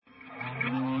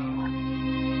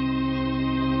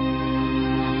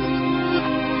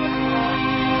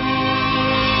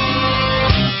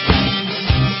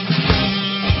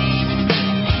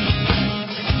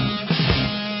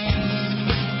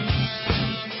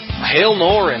Hail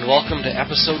Nor, and welcome to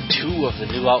episode 2 of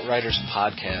the New Outriders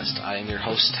podcast. I am your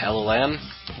host, Helalan.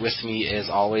 With me, as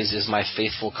always, is my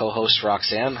faithful co-host,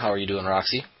 Roxanne. How are you doing,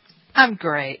 Roxy? I'm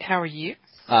great. How are you?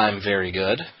 I'm very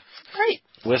good. Great.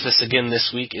 With us again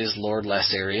this week is Lord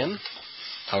Lassarian.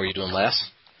 How are you doing, Lass?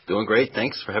 Doing great.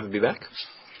 Thanks for having me back.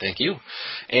 Thank you.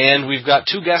 And we've got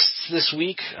two guests this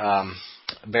week,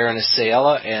 Baroness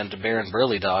Sayella and Baron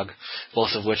Burly Dog,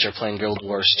 both of which are playing Guild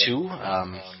Wars 2.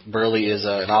 Burly is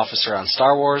an officer on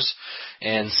Star Wars,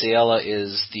 and Sayella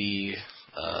is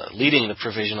leading the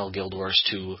Provisional Guild Wars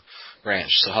 2 branch.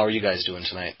 So how are you guys doing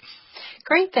tonight?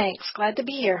 Great, thanks. Glad to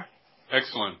be here.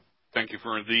 Excellent. Thank you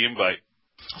for the invite.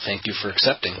 Thank you for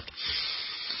accepting.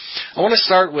 I want to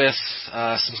start with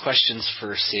some questions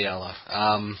for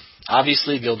Sayella.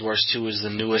 Obviously, Guild Wars 2 is the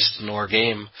newest Nor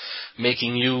game,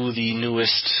 making you the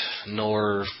newest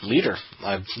Nor leader,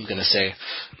 I'm going to say.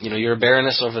 You know, you're a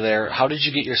Baroness over there. How did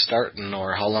you get your start in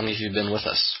Nor? How long have you been with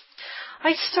us?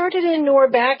 I started in Nor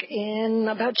back in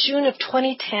about June of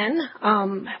 2010.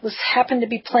 Happened to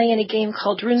be playing a game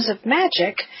called Runes of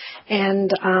Magic,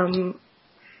 and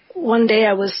one day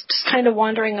I was just kind of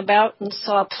wandering about and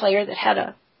saw a player that had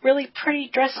a really pretty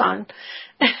dress on,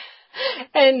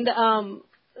 and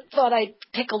thought I'd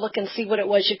take a look and see what it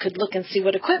was. You could look and see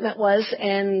what equipment was,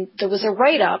 and there was a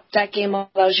write-up. That game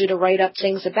allows you to write up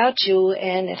things about you,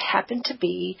 and it happened to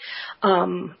be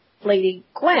Lady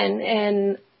Gwen,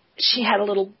 and she had a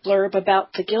little blurb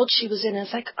about the guild she was in. And I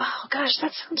was like, oh, gosh,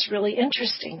 that sounds really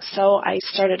interesting. So I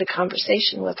started a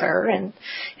conversation with her, and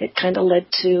it kind of led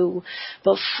to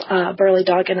both Burly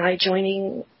Dog and I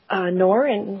joining Nor,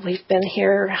 and we've been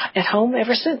here at home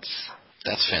ever since.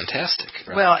 That's fantastic.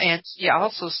 Right? Well, and she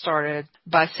also started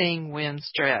by seeing Gwen's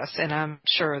dress, and I'm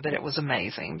sure that it was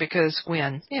amazing because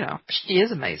Gwen, she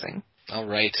is amazing. All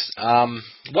right.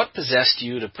 What possessed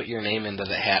you to put your name into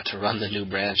the hat to run the new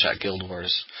branch at Guild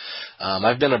Wars?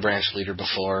 I've been a branch leader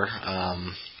before.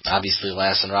 Obviously,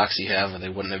 Lass and Roxy have, or they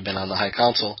wouldn't have been on the High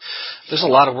Council. There's a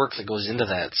lot of work that goes into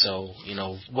that. So,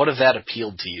 what of that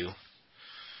appealed to you?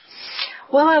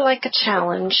 Well, I like a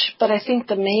challenge, but I think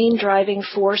the main driving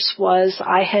force was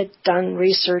I had done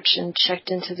research and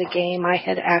checked into the game. I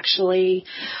had actually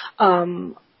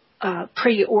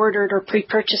pre-ordered or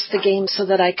pre-purchased the game so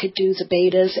that I could do the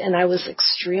betas, and I was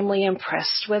extremely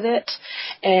impressed with it.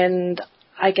 And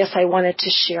I guess I wanted to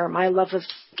share my love of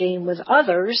the game with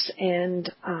others, and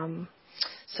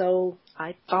so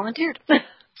I volunteered.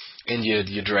 And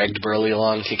you dragged Burly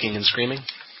along kicking and screaming?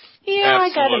 Yeah,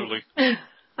 Absolutely.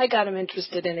 I got him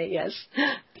interested in it, yes.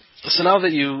 So now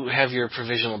that you have your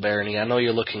provisional barony, I know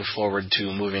you're looking forward to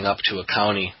moving up to a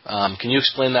county. Can you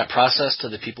explain that process to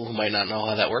the people who might not know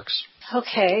how that works?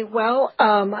 Okay, well,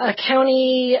 a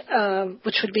county,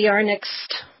 which would be our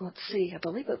next, I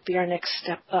believe it would be our next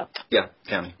step up. Yeah,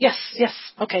 county. Yes.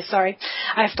 Okay, sorry.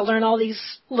 I have to learn all these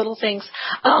little things.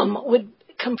 Would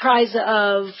comprise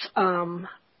of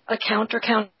a count or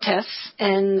countess,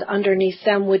 and underneath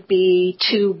them would be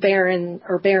 2 baron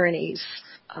or baronies.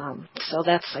 So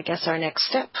that's, I guess, our next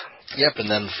step. Yep, and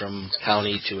then from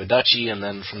county to a duchy, and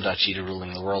then from duchy to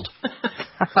ruling the world.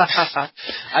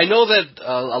 I know that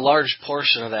a large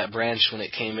portion of that branch, when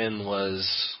it came in,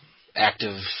 was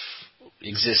active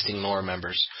existing Nor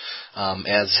members,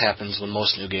 as happens when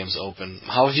most new games open.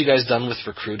 How have you guys done with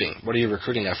recruiting? What are your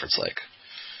recruiting efforts like?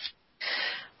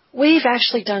 We've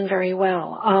actually done very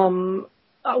well.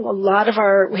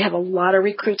 We have a lot of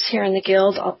recruits here in the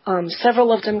guild.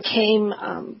 Several of them came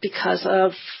because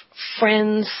of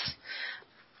friends.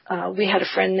 We had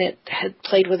a friend that had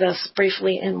played with us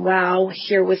briefly in WoW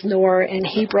here with Nor, and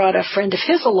he brought a friend of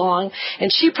his along,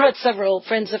 and she brought several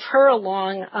friends of her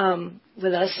along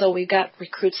with us, so we got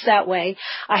recruits that way.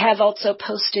 I have also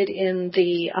posted in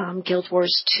the Guild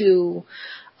Wars 2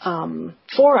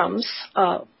 forums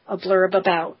a blurb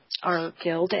about our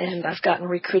guild, and I've gotten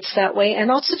recruits that way, and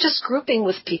also just grouping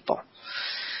with people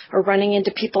or running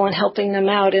into people and helping them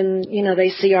out, and they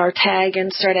see our tag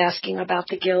and start asking about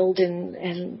the guild,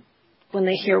 and when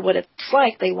they hear what it's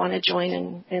like, they want to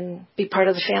join and be part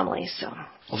of the family. So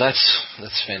well,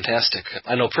 that's fantastic.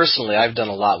 I know personally I've done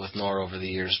a lot with Nor over the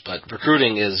years, but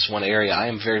recruiting is one area I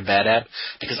am very bad at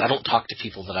because I don't talk to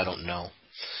people that I don't know.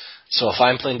 So if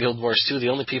I'm playing Guild Wars 2, the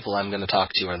only people I'm going to talk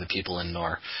to are the people in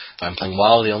Nor. If I'm playing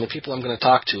WoW, the only people I'm going to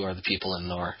talk to are the people in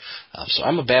Nor. So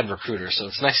I'm a bad recruiter, so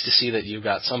it's nice to see that you've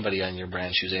got somebody on your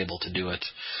branch who's able to do it.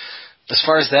 As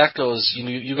far as that goes,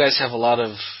 you guys have a lot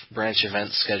of branch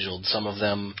events scheduled, some of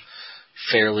them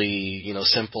fairly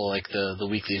simple, like the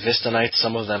weekly Vista nights,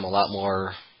 some of them a lot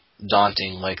more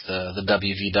daunting, like the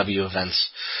WVW events.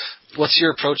 What's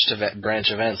your approach to branch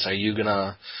events? Are you going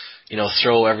to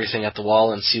throw everything at the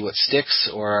wall and see what sticks,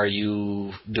 or are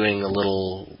you doing a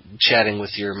little chatting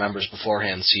with your members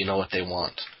beforehand so you know what they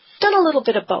want? Done a little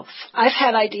bit of both. I've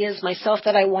had ideas myself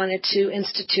that I wanted to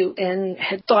institute and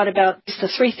had thought about the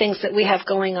three things that we have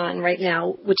going on right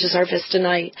now, which is our Vista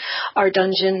Night, our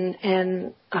dungeon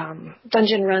and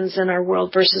dungeon runs, and our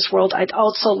World versus World. I'd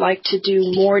also like to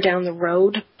do more down the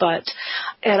road, but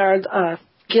at our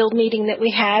guild meeting that we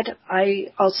had,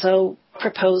 I also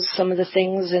proposed some of the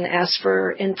things and asked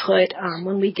for input.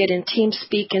 When we get in team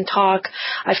speak and talk,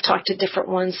 I've talked to different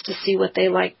ones to see what they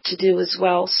like to do as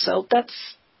well. So that's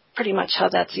pretty much how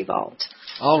that's evolved.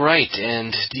 All right.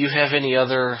 And do you have any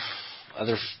other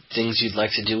things you'd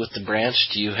like to do with the branch?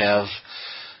 Do you have,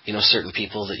 certain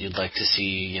people that you'd like to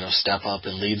see, step up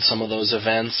and lead some of those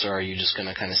events, or are you just going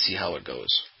to kind of see how it goes?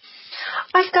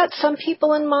 I've got some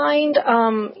people in mind,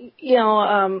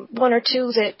 one or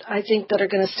two that I think that are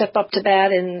going to step up to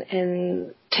bat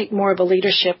and take more of a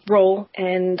leadership role.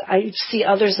 And I see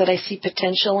others that I see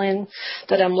potential in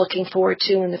that I'm looking forward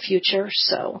to in the future.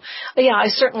 So, yeah, I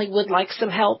certainly would like some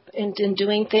help in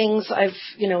doing things. I've,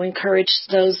 encouraged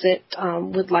those that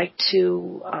would like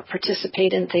to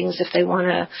participate in things if they want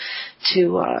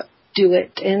to do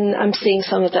it. And I'm seeing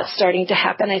some of that starting to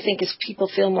happen. I think as people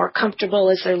feel more comfortable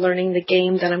as they're learning the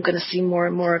game, that I'm going to see more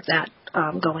and more of that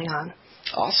going on.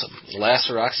 Awesome. Last,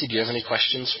 Roxy, do you have any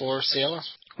questions for Sayla?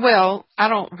 Well, I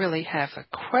don't really have a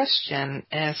question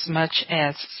as much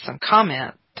as some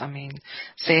comment. I mean,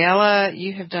 Sayla,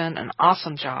 you have done an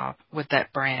awesome job with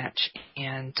that branch,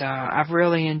 and I've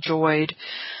really enjoyed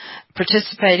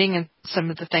participating in some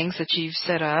of the things that you've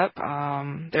set up.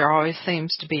 There always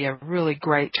seems to be a really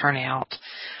great turnout.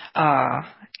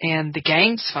 And the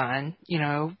game's fun.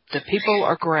 The people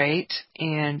are great,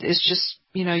 and it's just,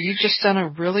 you've just done a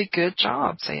really good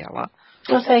job, Sayla.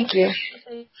 Well, thank you.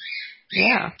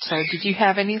 Yeah. So did you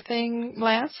have anything,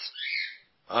 Les?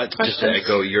 Just to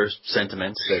echo your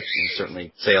sentiments that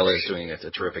certainly Sayla is doing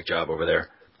a terrific job over there.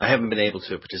 I haven't been able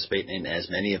to participate in as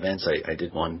many events. I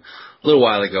did one a little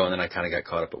while ago, and then I kind of got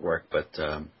caught up at work. But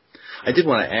I did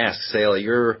want to ask, Sayla,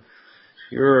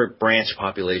 your branch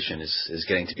population is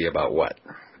getting to be about what,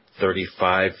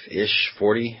 35-ish,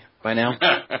 40 by now?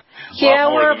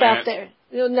 Yeah, we're about there.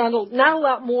 Not a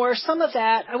lot more. Some of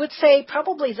that, I would say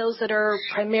probably those that are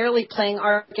primarily playing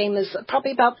our game is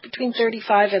probably about between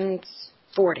 35 and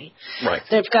 40. Right.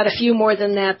 They've got a few more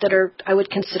than that are, I would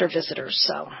consider visitors,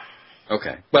 so.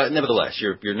 Okay. But nevertheless,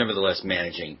 you're nevertheless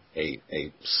managing a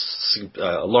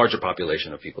larger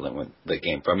population of people than when the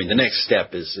game. I mean, the next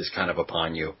step is kind of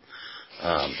upon you.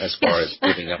 As far as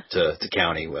moving up to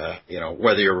county,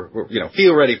 whether you're,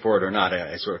 feel ready for it or not,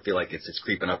 I sort of feel like it's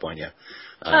creeping up on you.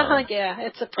 Yeah,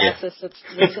 it's a process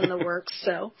that's in the works,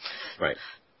 so. Right.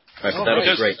 All right, but that'll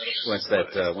be great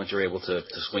once you're able to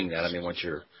swing that. I mean, once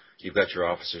you've got your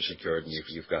officers secured and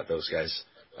you've got those guys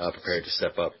prepared to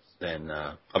step up, then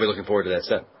I'll be looking forward to that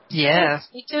step. Yeah.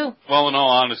 Me too. Well, in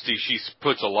all honesty, she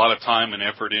puts a lot of time and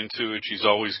effort into it. She's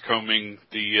always combing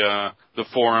the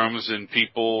forums and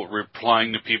people,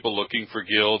 replying to people looking for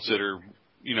guilds that are,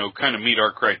 kind of meet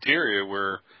our criteria,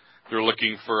 where they're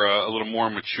looking for a little more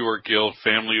mature guild,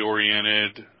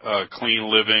 family-oriented,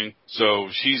 clean living. So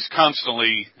she's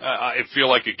constantly, I feel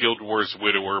like a Guild Wars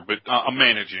widower, but I'm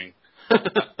managing.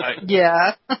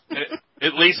 Yeah.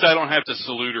 At least I don't have to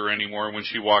salute her anymore when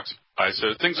she walks by. So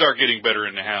things are getting better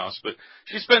in the house. But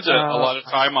she spends a lot of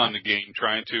time on the game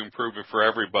trying to improve it for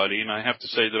everybody. And I have to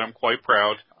say that I'm quite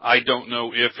proud. I don't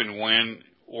know if and when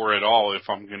or at all if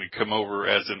I'm going to come over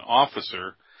as an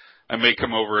officer. I may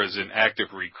come over as an active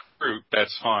recruit.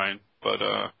 That's fine. But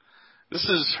this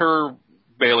is her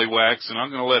bailiwicks, and I'm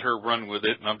going to let her run with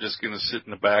it. And I'm just going to sit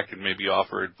in the back and maybe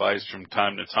offer advice from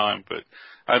time to time. But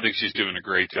I think she's doing a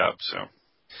great job. So.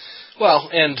 Well,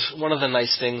 and one of the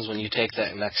nice things when you take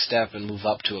that next step and move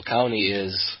up to a county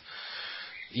is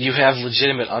you have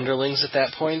legitimate underlings at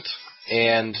that point,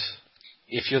 and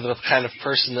if you're the kind of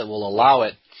person that will allow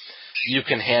it, you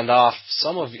can hand off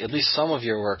at least some of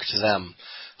your work to them.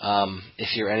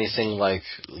 If you're anything like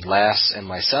Lass and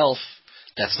myself,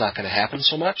 that's not going to happen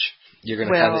so much. You're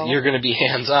going to be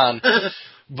hands-on,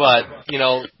 but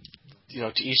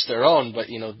to each their own, but,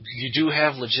 you do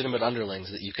have legitimate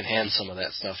underlings that you can hand some of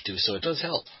that stuff to, so it does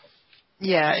help.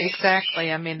 Yeah,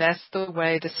 exactly. I mean, that's the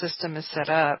way the system is set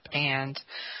up, and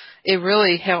it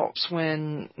really helps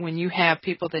when you have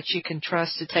people that you can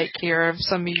trust to take care of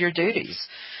some of your duties,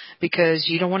 because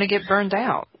you don't want to get burned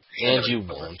out. And you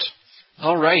won't.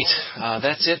 All right,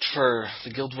 that's it for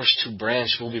the Guild Wars 2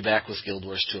 branch. We'll be back with Guild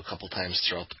Wars 2 a couple times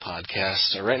throughout the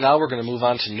podcast. Right now we're going to move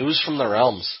on to News from the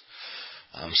Realms.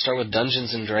 Start with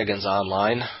Dungeons & Dragons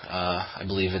Online. I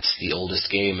believe it's the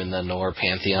oldest game in the Nor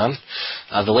Pantheon.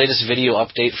 The latest video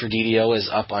update for DDO is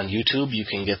up on YouTube. You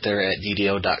can get there at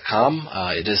ddo.com.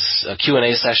 It is a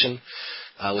Q&A session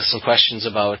with some questions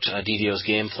about DDO's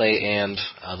gameplay and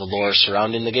the lore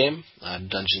surrounding the game.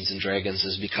 Dungeons & Dragons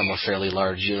has become a fairly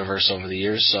large universe over the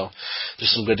years, so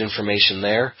there's some good information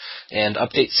there. And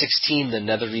Update 16, the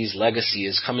Netherese Legacy,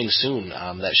 is coming soon.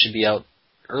 That should be out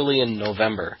early in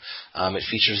November. It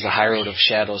features the High Road of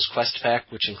Shadows quest pack,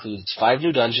 which includes 5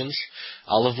 new dungeons,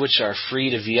 all of which are free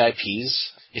to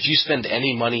VIPs. If you spend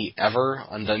any money ever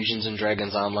on Dungeons &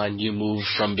 Dragons Online, you move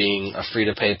from being a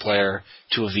free-to-pay player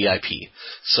to a VIP.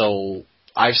 So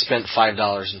I've spent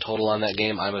 $5 in total on that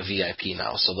game. I'm a VIP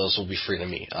now, so those will be free to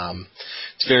me.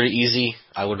 It's very easy.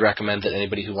 I would recommend that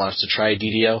anybody who wants to try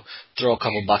DDO, throw a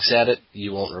couple bucks at it.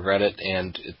 You won't regret it,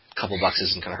 and a couple bucks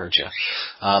isn't going to hurt you.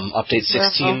 Update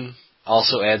 16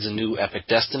 also adds a new Epic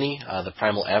Destiny, the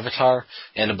Primal Avatar,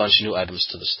 and a bunch of new items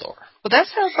to the store. Well, that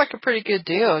sounds like a pretty good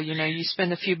deal. You know, you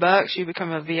spend a few bucks, you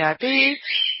become a VIP,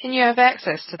 and you have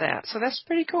access to that. So that's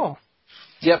pretty cool.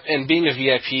 Yep, and being a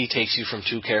VIP takes you from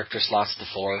 2 character slots to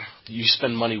 4. You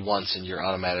spend money once and you're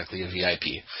automatically a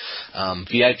VIP.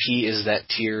 VIP is that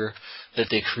tier that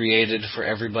they created for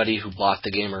everybody who bought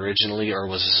the game originally or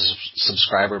was a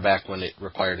subscriber back when it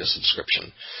required a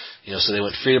subscription. You know, so they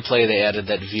went free to play, they added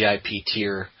that VIP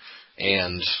tier,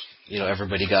 and you know,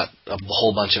 everybody got a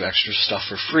whole bunch of extra stuff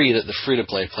for free that the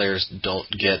free-to-play players don't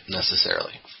get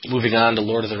necessarily. Moving on to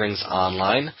Lord of the Rings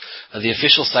Online. The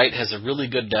official site has a really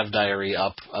good dev diary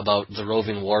up about the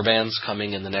roving warbands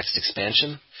coming in the next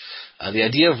expansion. The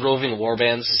idea of roving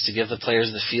warbands is to give the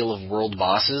players the feel of world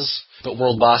bosses, but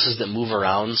world bosses that move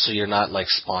around so you're not like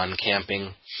spawn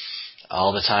camping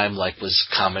all the time like was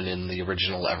common in the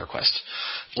original EverQuest.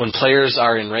 When players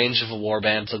are in range of a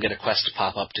warband, they'll get a quest to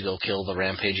pop up to go kill the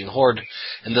rampaging horde,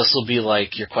 and this will be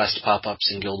like your quest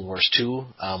pop-ups in Guild Wars 2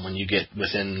 when you get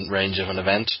within range of an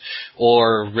event,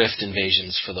 or Rift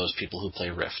invasions for those people who play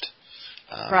Rift.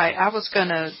 Right, I was going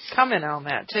to comment on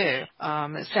that too.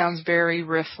 It sounds very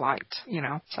Rift-like, you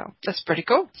know, so that's pretty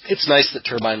cool. It's nice that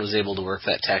Turbine was able to work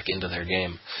that tech into their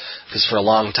game, because for a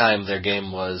long time their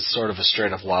game was sort of a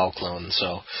straight-up WoW clone,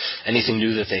 so anything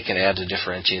new that they can add to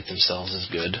differentiate themselves is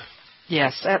good.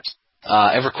 Yes, that's...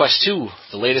 EverQuest 2,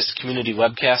 the latest community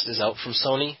webcast is out from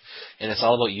Sony, and it's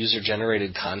all about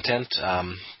user-generated content.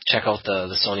 Check out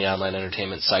the Sony Online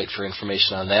Entertainment site for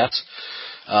information on that.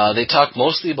 They talk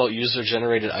mostly about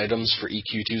user-generated items for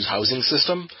EQ2's housing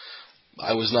system.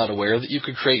 I was not aware that you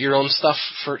could create your own stuff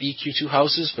for EQ2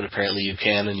 houses, but apparently you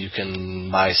can, and you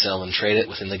can buy, sell, and trade it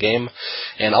within the game.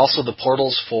 And also the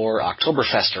portals for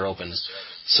Oktoberfest are open.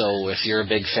 So if you're a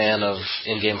big fan of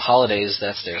in-game holidays,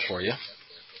 that's there for you.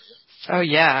 Oh,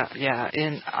 yeah.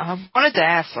 And I wanted to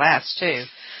ask last, too.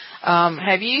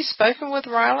 Have you spoken with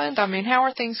Ryland? I mean, how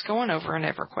are things going over in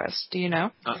EverQuest? Do you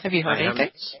know? Have you heard anything? I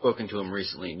haven't spoken to him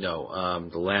recently, no.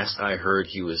 The last I heard,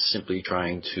 he was simply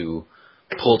trying to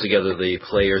pull together the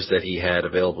players that he had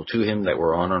available to him that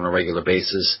were on a regular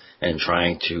basis and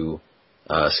trying to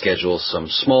schedule some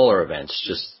smaller events,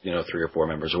 just, 3 or 4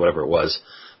 members or whatever it was.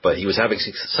 But he was having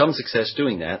some success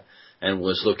doing that and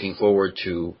was looking forward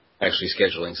to actually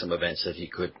scheduling some events that he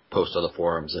could post on the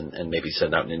forums and maybe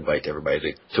send out an invite to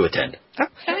everybody to attend.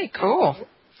 Okay, cool.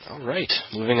 All right.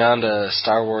 Moving on to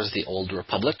Star Wars The Old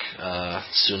Republic,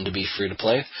 soon to be free to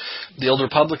play. The Old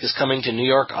Republic is coming to New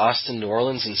York, Austin, New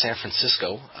Orleans, and San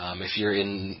Francisco. If you're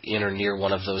in or near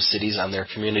one of those cities on their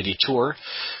community tour,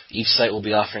 each site will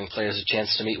be offering players a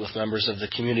chance to meet with members of the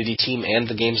community team and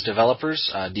the game's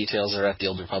developers. Details are at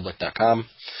theoldrepublic.com.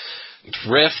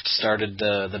 Rift started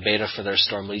the beta for their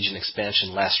Storm Legion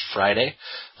expansion last Friday.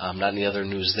 Not any other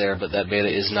news there, but that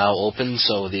beta is now open,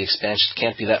 so the expansion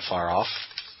can't be that far off.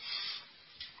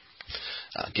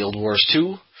 Guild Wars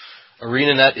 2.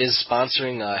 ArenaNet is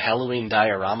sponsoring a Halloween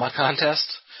diorama contest.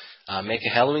 Make a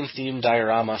Halloween-themed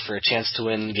diorama for a chance to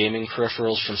win gaming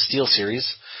peripherals from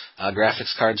SteelSeries,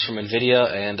 graphics cards from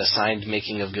NVIDIA, and a signed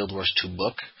Making of Guild Wars 2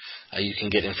 book. You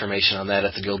can get information on that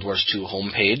at the Guild Wars 2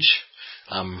 homepage.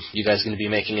 You guys going to be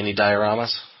making any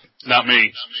dioramas? Not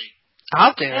me.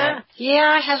 I'll do it.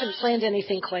 Yeah, I haven't planned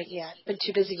anything quite yet. Been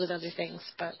too busy with other things,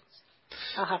 but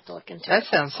I'll have to look into it. That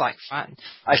sounds like fun.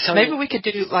 Maybe we could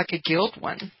do like a guild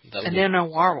one and then a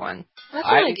war one. That's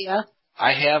an idea.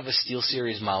 I have a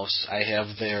SteelSeries mouse. I have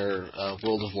their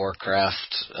World of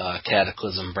Warcraft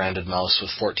Cataclysm branded mouse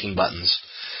with 14 buttons.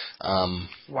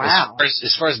 Wow.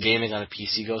 As far as gaming on a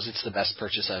PC goes, it's the best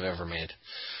purchase I've ever made.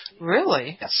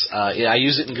 Really? Yes. I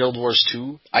use it in Guild Wars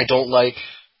 2. I don't like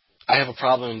I have a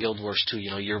problem in Guild Wars 2.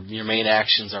 Your main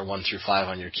actions are 1 through 5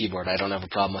 on your keyboard. I don't have a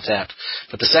problem with that.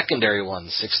 But the secondary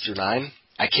ones, 6 through 9,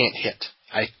 I can't hit.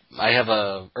 I have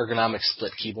a ergonomic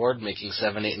split keyboard, making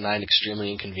 7, 8, and 9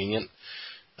 extremely inconvenient.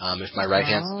 If my right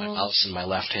hand's on my mouse and my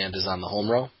left hand is on the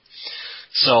home row.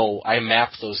 So I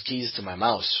map those keys to my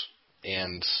mouse,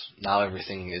 and now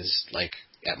everything is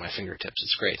at my fingertips.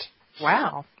 It's great.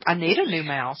 Wow. I need a new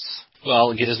mouse.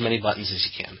 Well, get as many buttons as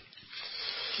you can.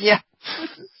 Yeah.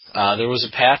 There was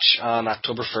a patch on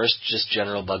October 1st, just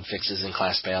general bug fixes in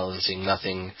class balancing,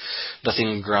 nothing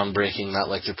groundbreaking, not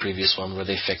like the previous one where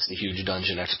they fixed the huge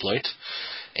dungeon exploit.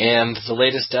 And the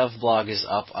latest dev blog is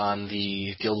up on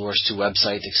the Guild Wars 2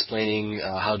 website explaining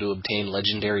how to obtain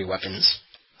legendary weapons.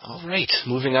 All right,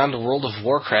 moving on to World of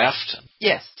Warcraft.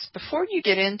 Yes, before you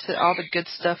get into all the good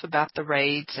stuff about the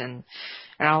raids and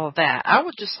all of that, I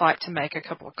would just like to make a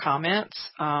couple of comments.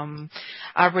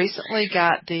 I recently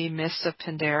got the Mists of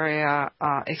Pandaria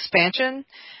expansion,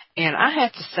 and I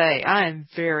have to say I am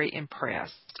very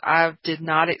impressed. I did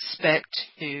not expect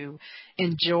to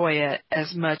enjoy it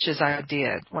as much as I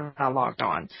did when I logged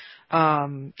on.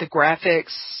 The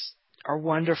graphics are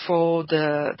wonderful.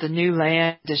 The new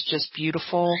land is just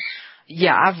beautiful.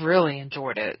 Yeah, I've really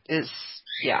enjoyed it.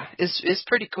 It's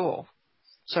pretty cool.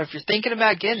 So if you're thinking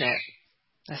about getting it,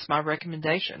 that's my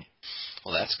recommendation.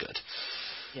 Well, that's good.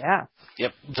 Yeah.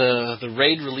 Yep. The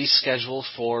raid release schedule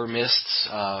for Mists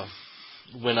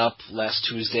went up last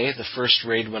Tuesday. The first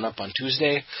raid went up on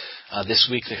Tuesday. This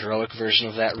week, the heroic version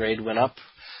of that raid went up.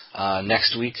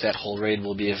 Next week, that whole raid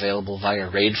will be available via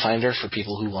Raid Finder for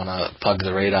people who want to pug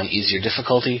the raid on easier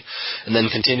difficulty. And then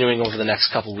continuing over the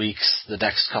next couple weeks, the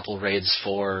next couple raids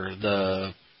for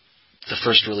the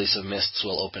first release of Mists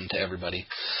will open to everybody.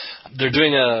 They're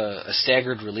doing a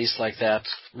staggered release like that,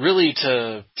 really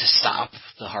to stop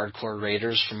the hardcore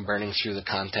raiders from burning through the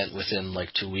content within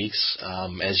 2 weeks,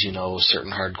 as you know,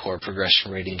 certain hardcore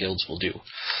progression raiding guilds will do.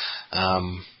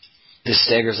 This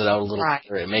staggers it out a little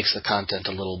better. It makes the content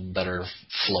a little better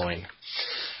flowing.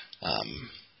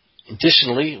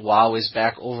 Additionally, WoW is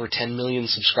back over 10 million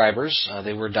subscribers.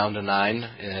 They were down to 9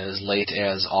 as late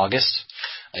as August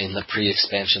in the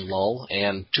pre-expansion lull,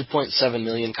 and 2.7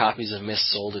 million copies of Mist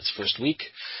sold its first week,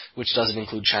 which doesn't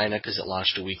include China because it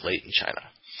launched a week late in China.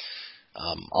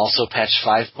 Also, patch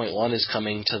 5.1 is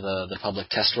coming to the public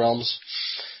test realms.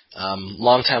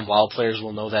 Longtime WoW players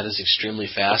will know that is extremely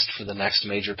fast for the next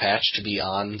major patch to be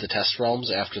on the test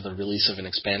realms after the release of an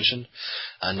expansion.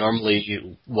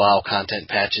 Normally, WoW content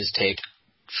patches take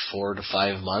 4 to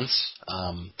 5 months.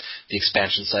 The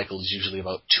expansion cycle is usually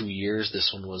about 2 years.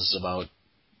 This one was about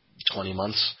 20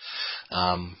 months.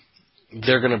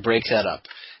 They're going to break that up.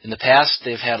 In the past,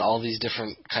 they've had all these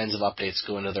different kinds of updates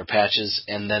go into their patches,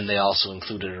 and then they also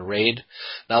included a raid.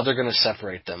 Now they're going to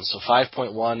separate them. So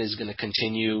 5.1 is going to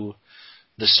continue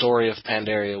the story of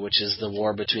Pandaria, which is the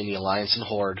war between the Alliance and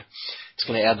Horde. It's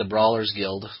going to add the Brawlers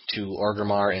Guild to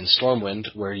Orgrimmar and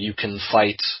Stormwind, where you can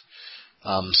fight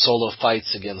solo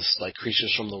fights against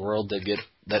creatures from the world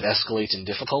that escalate in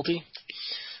difficulty.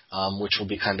 Which will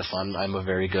be kind of fun. I'm a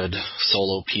very good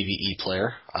solo PvE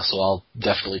player, so I'll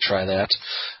definitely try that.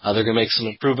 They're going to make some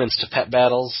improvements to pet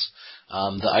battles.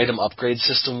 The item upgrade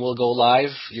system will go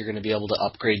live. You're going to be able to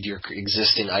upgrade your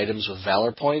existing items with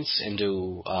Valor points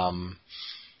into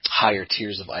higher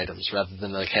tiers of items rather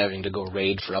than having to go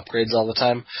raid for upgrades all the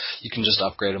time. You can just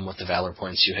upgrade them with the Valor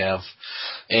points you have.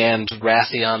 And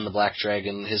Wrathion, the Black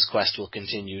Dragon, his quest will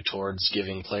continue towards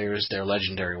giving players their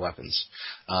legendary weapons.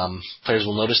 Players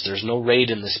will notice there's no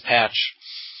raid in this patch,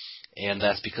 and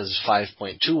that's because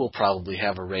 5.2 will probably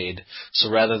have a raid. So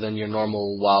rather than your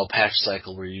normal WoW patch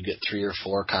cycle where you get 3 or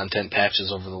 4 content patches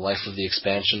over the life of the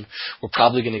expansion, we're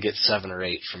probably going to get 7 or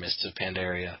 8 for Mists of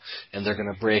Pandaria. And they're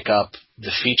going to break up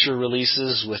the feature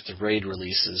releases with the raid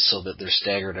releases so that they're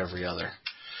staggered every other.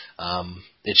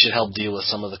 It should help deal with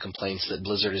some of the complaints that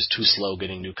Blizzard is too slow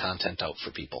getting new content out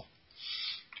for people.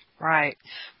 Right.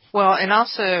 Well, and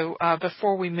also,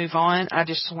 before we move on, I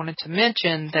just wanted to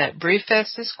mention that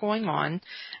Brewfest is going on.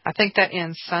 I think that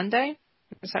ends Sunday.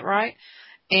 Is that right?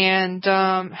 And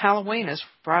Halloween is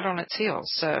right on its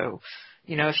heels. So,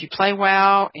 if you play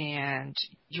WoW and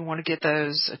you want to get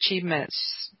those achievements,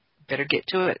 better get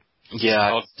to it.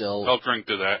 Yeah, I'll drink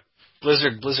to that.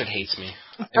 Blizzard hates me.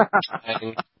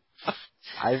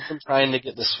 I've been trying to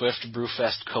get the Swift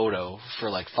Brewfest Kodo for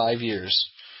 5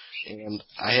 years, and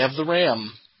I have the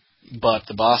RAM. But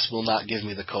the boss will not give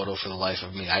me the Kodo for the life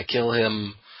of me. I kill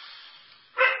him,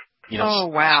 oh,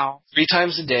 wow. 3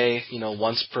 times a day,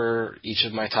 once per each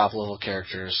of my top level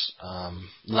characters.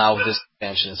 Now with this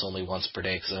expansion, it's only once per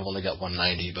day because I've only got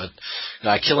 190. But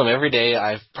I kill him every day.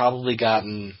 I've probably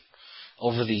gotten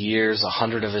over the years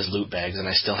 100 of his loot bags, and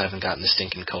I still haven't gotten the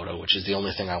stinking Kodo, which is the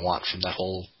only thing I want from that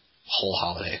whole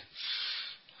holiday.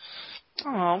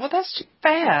 Oh, well, that's too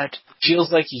bad.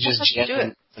 Feels like you just jammed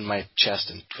it in my chest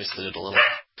and twisted it a little.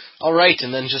 All right,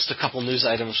 and then just a couple news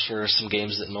items for some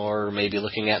games that Nor may be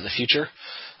looking at in the future.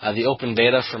 The open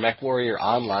beta for MechWarrior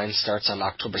Online starts on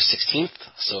October 16th,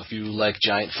 so if you like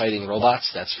giant fighting robots,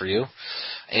 that's for you.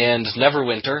 And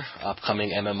Neverwinter,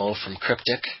 upcoming MMO from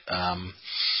Cryptic,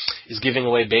 is giving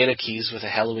away beta keys with a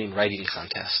Halloween writing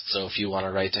contest. So if you want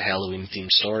to write a Halloween-themed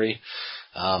story,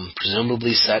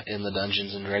 presumably set in the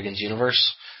Dungeons & Dragons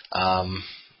universe,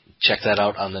 check that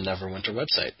out on the Neverwinter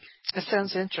website. It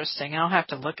sounds interesting. I'll have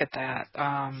to look at that,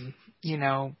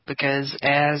 because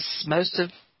as most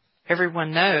of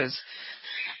everyone knows,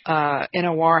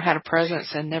 NOR had a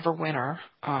presence in Neverwinter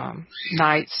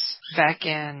Nights back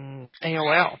in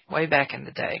AOL, way back in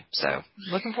the day. So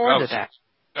looking forward to that.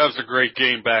 That was a great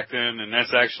game back then, and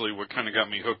that's actually what kind of got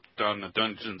me hooked on the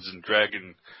Dungeons and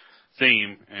Dragons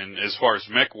theme. And as far as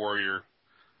MechWarrior,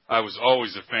 I was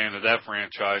always a fan of that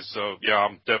franchise. So yeah,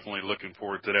 I'm definitely looking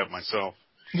forward to that myself.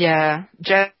 Yeah,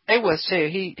 Jay was too.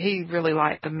 He really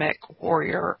liked the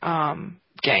MechWarrior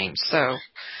games, so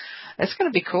it's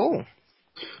going to be cool.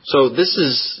 So this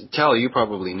is, Tally, you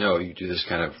probably know, you do this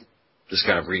kind of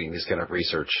reading, this kind of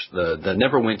research. The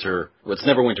Neverwinter, it's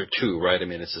Neverwinter 2, right? I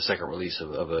mean, it's the second release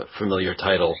of a familiar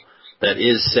title that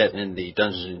is set in the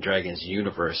Dungeons & Dragons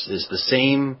universe. Is the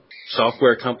same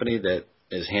software company that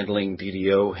is handling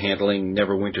DDO handling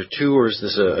Neverwinter 2, or is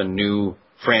this a new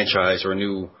franchise or a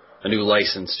new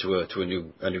license to a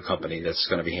new company that's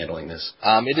going to be handling this?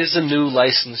 It is a new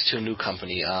license to a new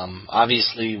company.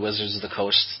 Obviously, Wizards of the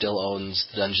Coast still owns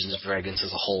Dungeons & Dragons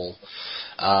as a whole.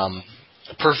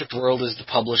 Perfect World is the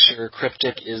publisher.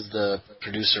 Cryptic is the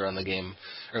producer on the game,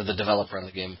 or the developer on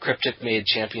the game. Cryptic made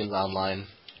Champions Online.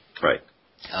 Right.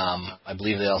 I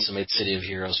believe they also made City of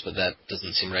Heroes, but that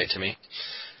doesn't seem right to me,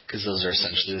 because those are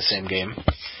essentially the same game.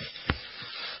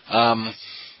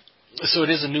 So it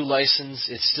is a new license.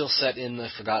 It's still set in the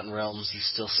Forgotten Realms.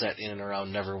 It's still set in and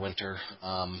around Neverwinter.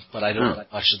 But I don't know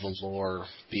much of the lore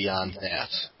beyond that.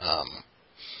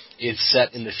 It's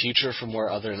set in the future from where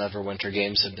other Neverwinter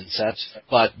games have been set.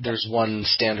 But there's one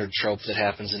standard trope that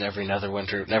happens in every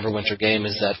Neverwinter game,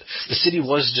 is that the city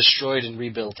was destroyed and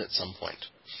rebuilt at some point.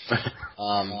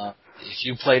 If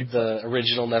you played the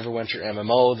original Neverwinter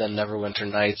MMO, then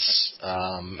Neverwinter Nights,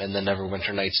 and then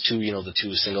Neverwinter Nights 2, the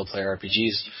two single-player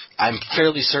RPGs, I'm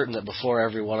fairly certain that before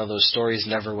every one of those stories,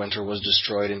 Neverwinter was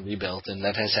destroyed and rebuilt, and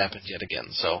that has happened yet again.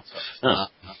 So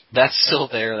that's still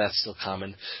there. That's still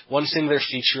common. One thing they're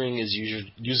featuring is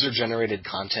user-generated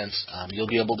content. You'll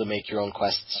be able to make your own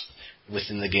quests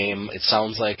within the game. It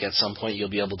sounds like at some point you'll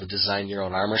be able to design your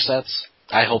own armor sets.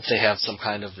 I hope they have some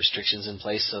kind of restrictions in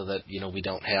place so that, we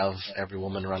don't have every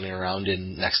woman running around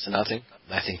in next to nothing.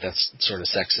 I think that's sort of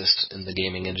sexist in the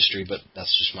gaming industry, but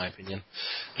that's just my opinion.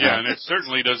 Yeah, and it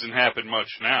certainly doesn't happen much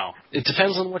now. It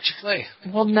depends on what you play.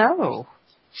 Well, no.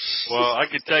 Well, I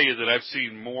could tell you that I've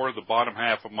seen more of the bottom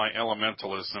half of my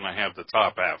Elementalist than I have the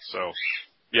top half. So,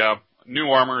 yeah, new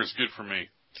armor is good for me.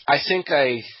 I think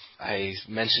I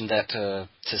mentioned that to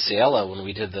Ciela when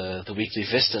we did the weekly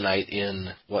Vista night in,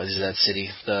 what is that city?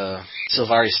 The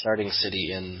Sylvari starting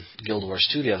city in Guild Wars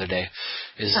 2 the other day.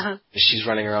 She's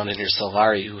running around in her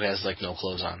Sylvari who has, no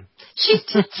clothes on. She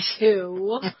did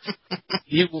too.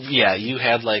 You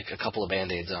had, a couple of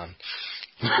Band-Aids on.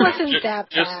 Wasn't that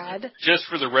bad. Just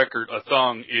for the record, a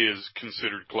thong is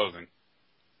considered clothing.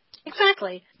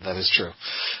 Exactly. That is true.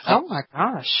 Oh my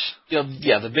gosh.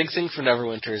 The big thing for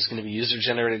Neverwinter is going to be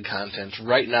user-generated content.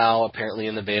 Right now, apparently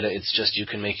in the beta, it's just you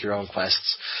can make your own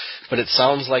quests. But it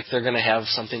sounds like they're going to have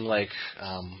something like,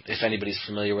 if anybody's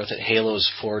familiar with it,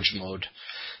 Halo's Forge mode,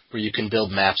 where you can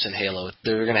build maps in Halo.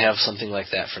 They're going to have something like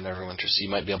that for Neverwinter, so you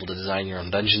might be able to design your own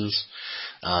dungeons,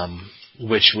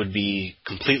 which would be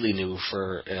completely new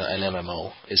for an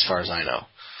MMO, as far as I know.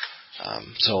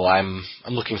 So I'm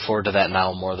looking forward to that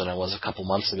now more than I was a couple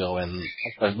months ago, and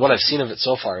what I've seen of it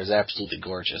so far is absolutely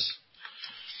gorgeous.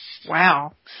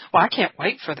 Wow. Well, I can't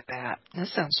wait for that.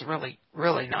 This sounds really,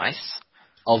 really nice.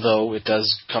 Although it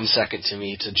does come second to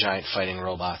me to giant fighting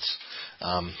robots.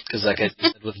 Because like I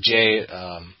said with Jay,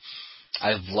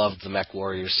 I've loved the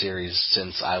MechWarrior series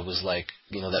since I was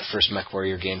that first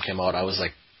MechWarrior game came out, I was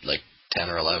like 10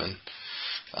 or 11.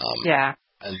 Yeah.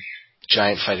 And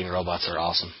giant fighting robots are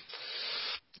awesome.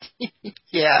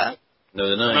 Yeah. No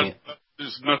denying it.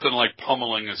 There's nothing like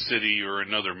pummeling a city or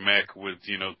another mech with,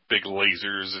 big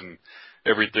lasers and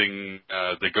everything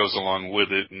that goes along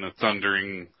with it, and the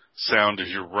thundering sound as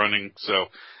you're running. So,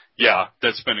 Yeah,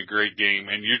 that's been a great game.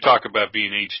 And you talk about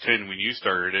being age 10 when you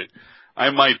started it. I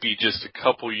might be just a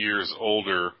couple years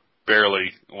older,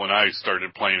 barely, when I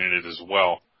started playing it as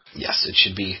well. Yes, it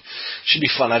should be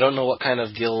fun. I don't know what kind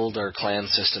of guild or clan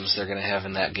systems they're going to have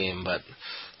in that game, but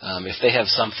if they have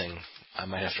something, I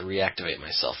might have to reactivate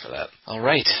myself for that. All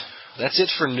right. That's it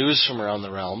for news from around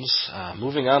the realms.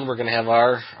 Moving on, we're going to have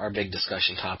our big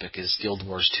discussion topic is Guild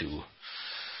Wars 2.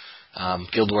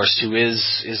 Guild Wars 2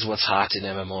 is what's hot in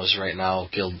MMOs right now.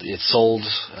 It sold,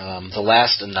 the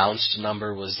last announced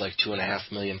number was like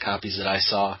 2.5 million copies that I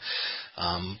saw,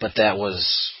 but that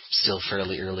was still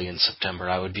fairly early in September.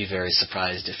 I would be very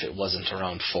surprised if it wasn't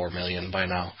around 4 million by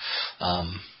now.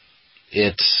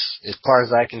 As far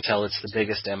as I can tell, it's the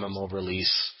biggest MMO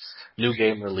release, new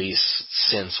game release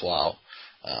since WoW.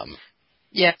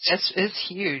 Yeah, it's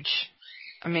huge.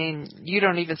 I mean, you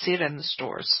don't even see it in the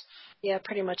stores. Yeah,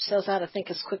 pretty much sells out, I think,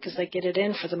 as quick as they get it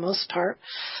in for the most part.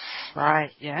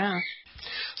 Right, yeah.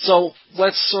 So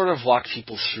let's sort of walk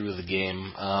people through the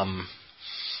game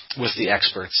with the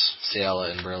experts,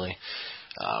 Sayala and Burley.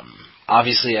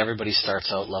 Obviously, everybody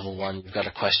starts out level 1. You've got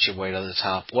to quest your way to the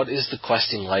top. What is the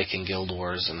questing like in Guild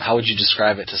Wars, and how would you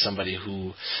describe it to somebody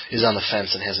who is on the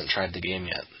fence and hasn't tried the game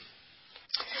yet?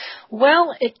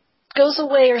 Well, it goes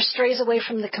away or strays away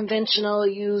from the conventional.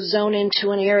 You zone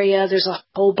into an area, there's a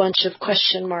whole bunch of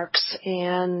question marks,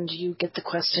 and you get the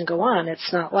quest and go on.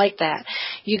 It's not like that.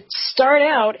 You start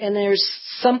out, and there's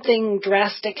something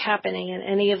drastic happening in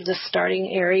any of the starting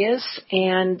areas,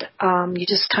 and you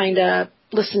just kind of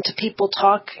listen to people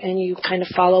talk, and you kind of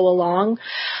follow along.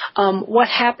 What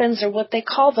happens, or what they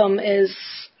call them, is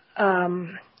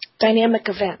dynamic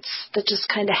events that just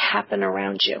kind of happen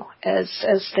around you as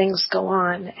things go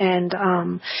on.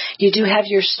 And you do have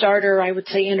your starter, I would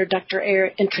say,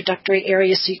 introductory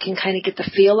area, so you can kind of get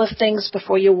the feel of things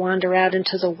before you wander out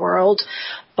into the world.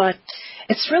 But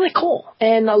it's really cool.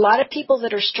 And a lot of people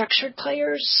that are structured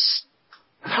players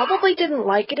probably didn't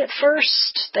like it at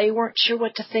first. They weren't sure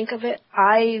what to think of it.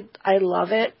 I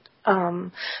love it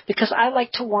because I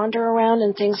like to wander around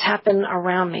and things happen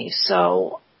around me.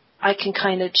 So I can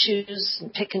kind of choose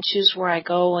and pick and choose where I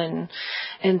go, and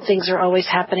things are always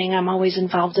happening. I'm always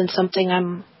involved in something.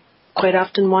 I'm quite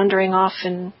often wandering off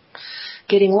and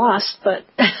getting lost, but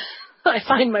I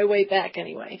find my way back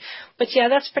anyway. But yeah,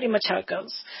 that's pretty much how it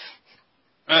goes.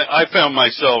 I found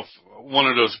myself one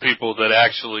of those people that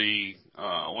actually,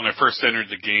 when I first entered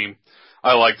the game,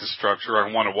 I like the structure.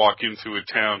 I want to walk into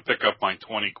a town, pick up my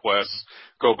 20 quests,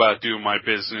 go about doing my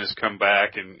business, come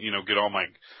back and, get all my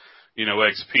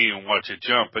XP and watch it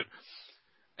jump. But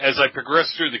as I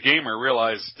progressed through the game, I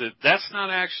realized that that's not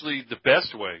actually the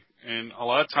best way. And a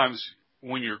lot of times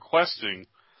when you're questing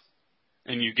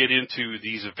and you get into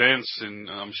these events, and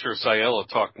I'm sure Sayala will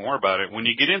talk more about it, when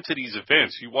you get into these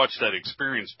events, you watch that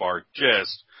experience bar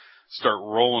just start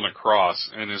rolling across,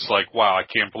 and it's like, wow, I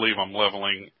can't believe I'm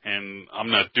leveling and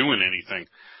I'm not doing anything.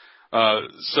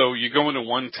 So you go into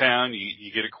one town,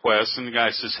 you get a quest, and the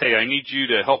guy says, hey, I need you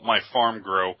to help my farm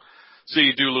grow. So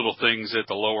you do little things at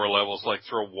the lower levels, like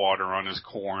throw water on his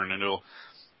corn, and it'll,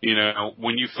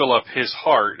 when you fill up his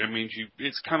heart, it means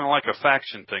it's kind of like a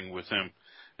faction thing with him.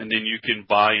 And then you can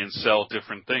buy and sell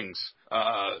different things.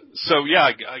 So yeah,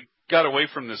 I got away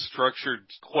from this structured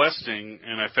questing,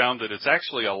 and I found that it's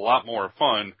actually a lot more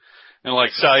fun. And like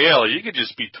Sayala, you could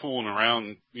just be tooling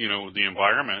around, the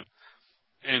environment,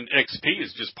 and XP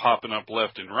is just popping up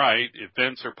left and right.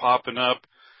 Events are popping up.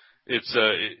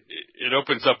 It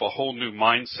opens up a whole new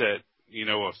mindset,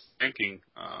 of thinking.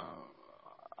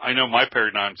 I know my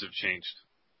paradigms have changed.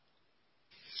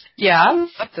 Yeah, I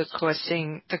love the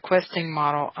questing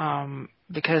model,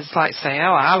 because like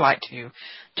Sayala, I like to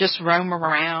just roam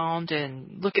around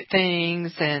and look at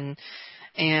things, and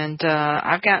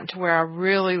I've gotten to where I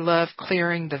really love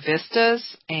clearing the vistas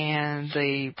and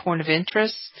the point of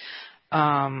interest.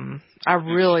 I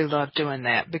really love doing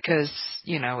that because,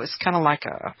 it's kind of like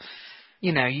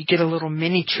you get a little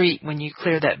mini treat when you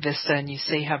clear that vista and you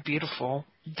see how beautiful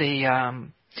the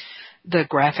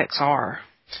graphics are.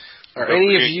 Are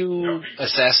any of you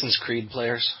Assassin's Creed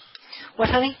players? What,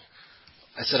 honey?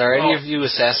 I said, are any of you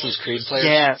Assassin's Creed players?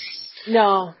 Yes.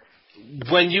 No.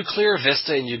 When you clear a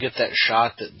vista and you get that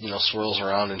shot that, swirls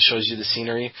around and shows you the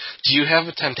scenery, do you have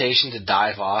a temptation to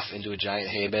dive off into a giant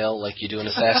hay bale like you do in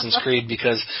Assassin's Creed?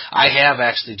 Because I have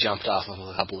actually jumped off of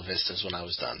a couple of vistas when I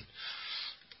was done.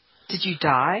 Did you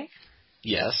die?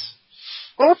 Yes.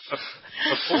 Of course.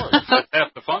 That's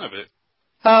half the fun of it.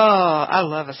 Oh, I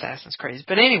love Assassin's Creed.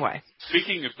 But anyway.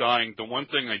 Speaking of dying, the one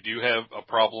thing I do have a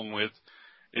problem with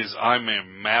is I'm a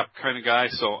map kind of guy,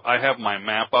 so I have my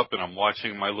map up and I'm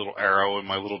watching my little arrow and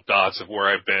my little dots of where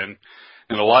I've been.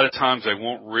 And a lot of times I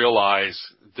won't realize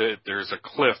that there's a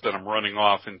cliff that I'm running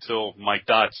off until my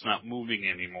dot's not moving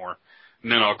anymore.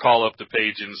 And then I'll call up the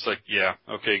page and it's like, yeah,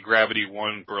 okay, gravity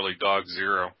 1, burly dog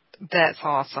 0. That's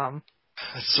awesome.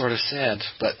 It's sort of sad,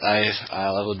 but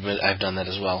I'll admit I've done that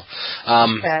as well.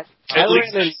 At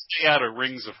least I stay out of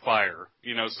rings of fire,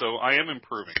 so I am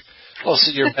improving. Oh,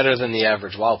 so you're better than the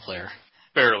average WoW player.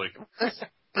 Barely.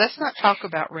 Let's not talk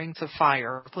about rings of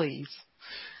fire, please.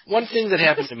 One thing that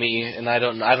happened to me, and I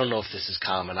don't know if this is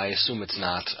common. I assume it's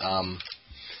not.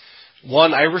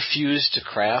 One, I refuse to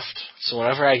craft. So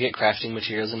whenever I get crafting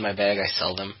materials in my bag, I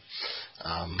sell them.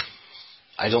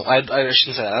 I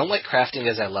shouldn't say that. I don't like crafting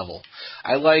as I level.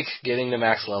 I like getting to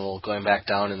max level, going back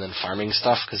down, and then farming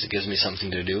stuff because it gives me something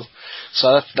to do.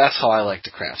 So that's how I like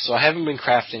to craft. So I haven't been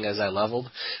crafting as I leveled,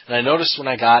 and I noticed when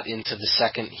I got into the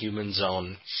second human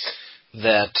zone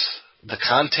that the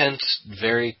content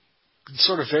very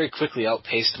quickly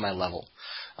outpaced my level.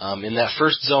 In that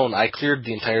first zone, I cleared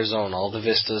the entire zone, all the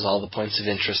vistas, all the points of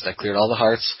interest. I cleared all the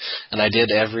hearts, and I did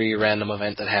every random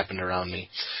event that happened around me.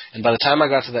 And by the time I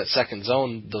got to that second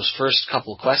zone, those first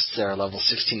couple quests there are level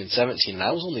 16 and 17, and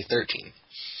I was only 13.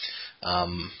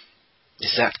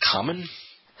 Is that common?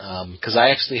 Because I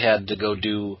actually had to go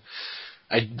do...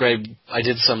 I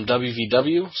did some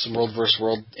WVW, some World vs.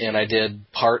 World, and I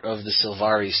did part of the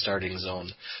Sylvari starting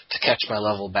zone to catch my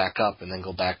level back up and then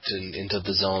go back into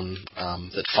the zone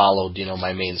that followed,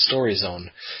 my main story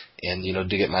zone and,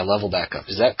 to get my level back up.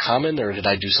 Is that common, or did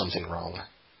I do something wrong?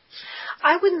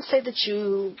 I wouldn't say that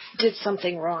you did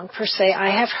something wrong, per se.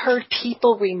 I have heard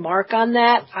people remark on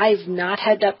that. I've not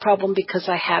had that problem because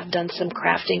I have done some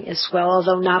crafting as well,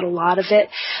 although not a lot of it.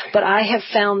 But I have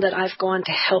found that I've gone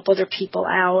to help other people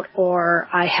out, or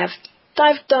I've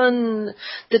done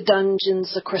the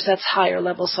dungeons. Of course, that's higher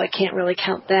level, so I can't really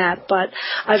count that. But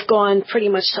I've gone pretty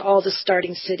much to all the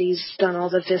starting cities, done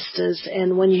all the vistas.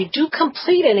 And when you do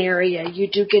complete an area, you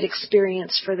do get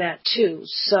experience for that, too.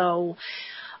 So...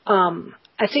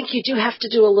 I think you do have to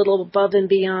do a little above and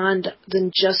beyond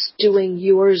than just doing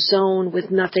your zone with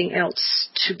nothing else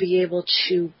to be able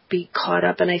to be caught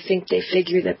up. And I think they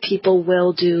figure that people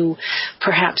will do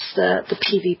perhaps the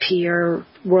PvP or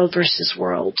World versus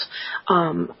World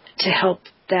to help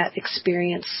that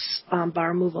experience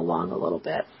bar move along a little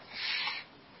bit.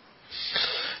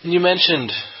 And you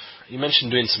mentioned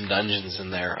doing some dungeons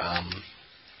in there.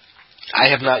 I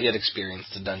have not yet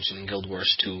experienced a dungeon in Guild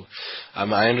Wars 2.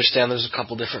 I understand there's a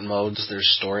couple different modes.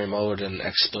 There's story mode and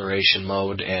exploration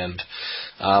mode. And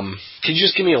could you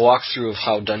just give me a walkthrough of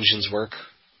how dungeons work?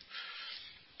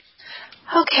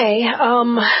 Okay.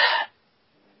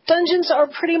 Dungeons are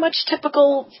pretty much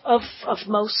typical of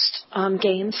most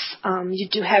games. You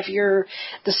do have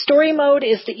the story mode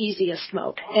is the easiest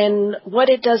mode. And what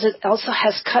it does, it also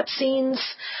has cutscenes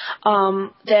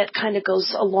that kind of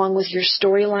goes along with your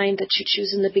storyline that you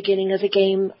choose in the beginning of the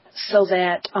game, so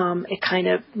that it kind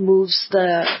of moves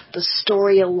the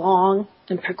story along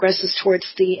and progresses towards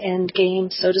the end game,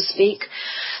 so to speak.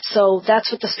 So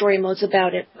that's what the story mode's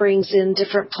about. It brings in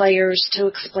different players to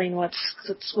explain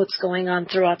what's going on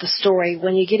throughout the story.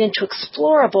 When you get into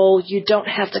Explorable, you don't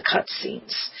have the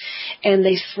cutscenes, and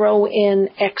they throw in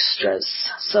extras,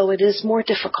 so it is more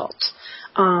difficult.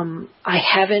 We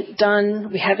haven't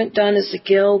done as a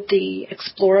guild the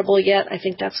Explorable yet. I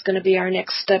think that's going to be our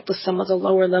next step with some of the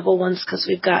lower level ones, because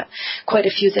we've got quite a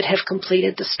few that have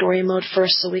completed the story mode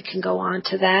first, so we can go on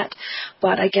to that.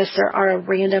 But I guess there are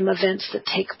random events that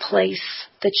take place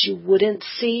that you wouldn't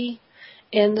see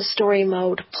in the story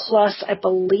mode. Plus, I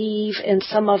believe in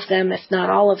some of them, if not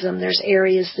all of them, there's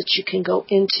areas that you can go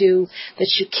into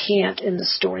that you can't in the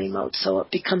story mode, so it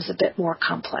becomes a bit more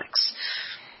complex.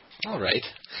 All right.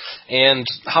 And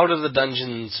how do the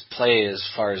dungeons play as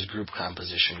far as group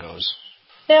composition goes?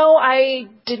 No, I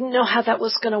didn't know how that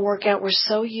was going to work out. We're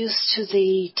so used to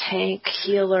the tank,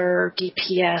 healer,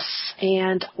 DPS,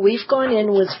 and we've gone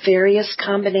in with various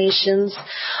combinations.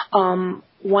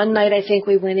 One night I think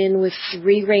we went in with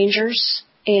 3 rangers,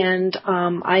 and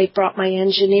I brought my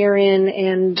engineer in,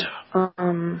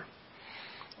 and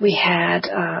we had,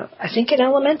 I think, an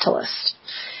elementalist.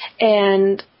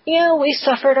 And we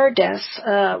suffered our deaths.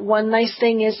 One nice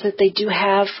thing is that they do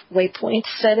have waypoints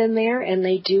set in there, and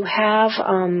they do have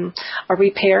a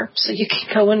repair, so you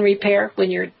can go and repair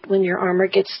when your armor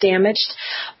gets damaged.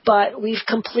 But we've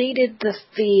completed the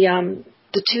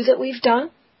 2 that we've done,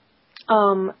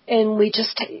 And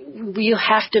you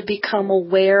have to become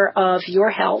aware of your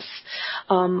health.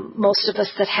 Most of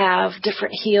us that have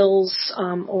different heals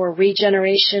or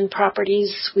regeneration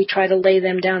properties, we try to lay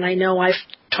them down. I know I've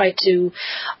tried to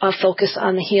focus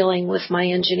on the healing with my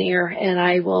engineer, and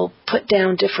I will put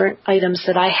down different items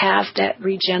that I have that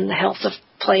regen the health of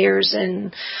players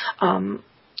and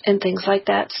things like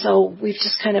that. So we've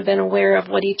just kind of been aware of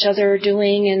what each other are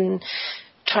doing and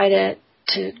try to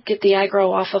get the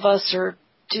aggro off of us or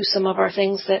do some of our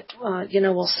things that,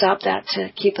 will stop that to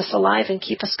keep us alive and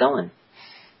keep us going.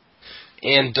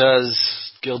 And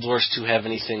does Guild Wars 2 have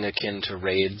anything akin to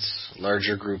raids,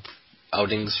 larger group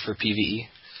outings for PvE?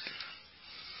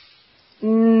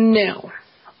 No.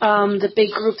 The big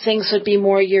group things would be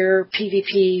more your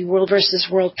PvP, World versus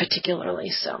World particularly.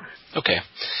 So. Okay.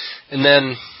 And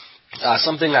then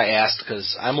something I asked,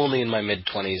 because I'm only in my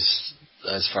mid-20s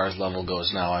as far as level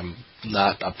goes now. I'm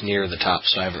not up near the top,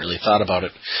 so I haven't really thought about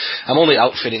it. I'm only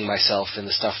outfitting myself in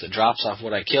the stuff that drops off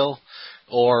what I kill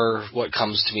or what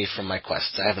comes to me from my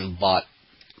quests. I haven't bought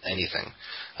anything.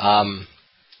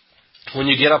 When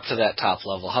you get up to that top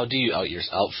level, how do you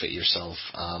outfit yourself?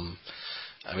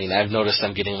 I've noticed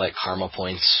I'm getting like karma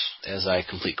points as I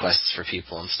complete quests for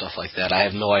people and stuff like that. I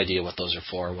have no idea what those are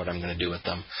for, what I'm going to do with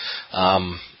them.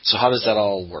 So how does that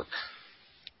all work?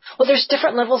 Well, there's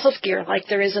different levels of gear, like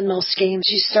there is in most games.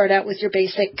 You start out with your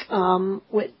basic, and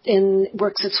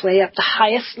works its way up. The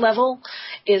highest level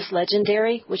is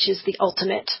legendary, which is the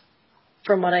ultimate.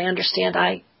 From what I understand,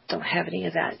 I don't have any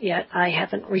of that yet. I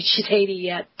haven't reached 80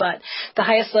 yet, but the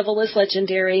highest level is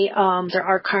legendary. There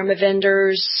are karma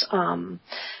vendors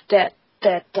that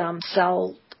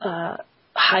sell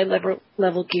high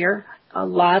level gear.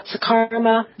 Lots of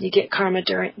karma. You get karma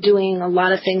doing a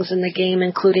lot of things in the game,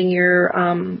 including your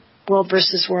World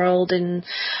versus World and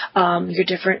your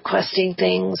different questing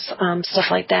things, stuff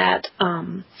like that.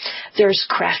 There's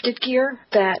crafted gear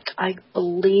that I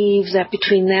believe that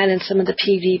between that and some of the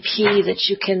PvP that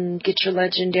you can get your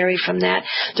legendary from that.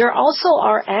 There also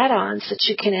are add-ons that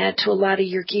you can add to a lot of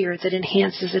your gear that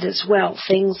enhances it as well.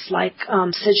 Things like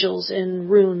sigils and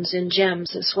runes and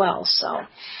gems as well. So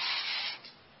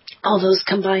all those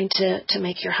combine to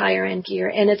make your higher end gear.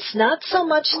 And it's not so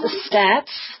much the stats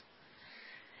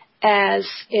as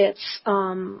it's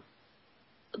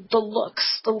the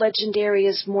looks. The legendary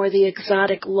is more the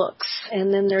exotic looks.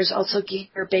 And then there's also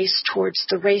gear based towards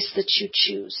the race that you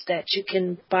choose that you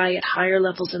can buy at higher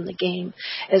levels in the game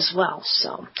as well.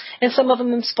 So, and some of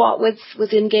them is bought with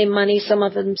in-game money, some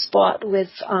of them is bought with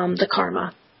the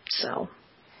karma. So,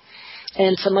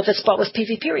 and some of it's bought with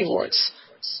PvP rewards.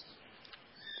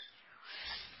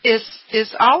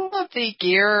 Is all of the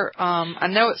gear, I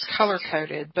know it's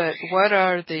color-coded, but what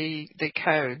are the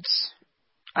codes?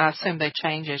 I assume they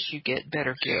change as you get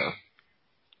better gear.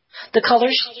 The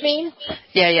colors, you mean?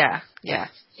 Yeah.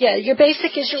 Yeah, your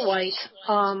basic is your white.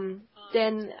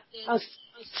 Then,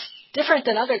 different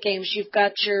than other games, you've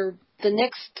got the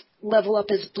next level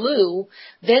up is blue,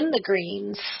 then the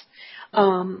greens.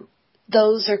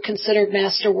 Those are considered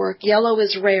masterwork. Yellow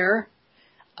is rare.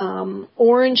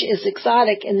 Orange is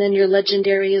exotic, and then your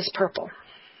legendary is purple.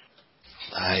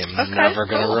 I am never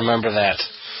going to remember that.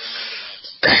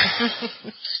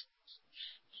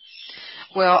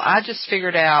 Well, I just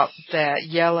figured out that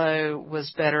yellow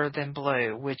was better than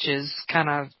blue, which is kind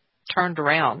of turned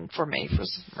around for me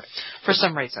for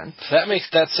some reason. That makes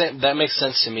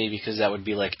sense to me because that would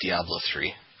be like Diablo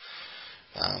 3.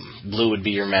 Blue would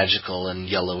be your magical and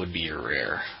yellow would be your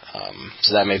rare.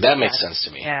 So that makes sense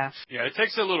to me. Yeah, it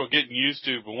takes a little getting used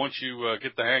to, but once you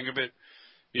get the hang of it,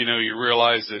 you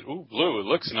realize that, blue, it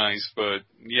looks nice, but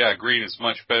yeah, green is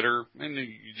much better. And then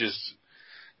you just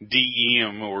DE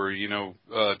them or,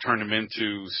 turn them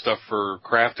into stuff for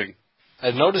crafting.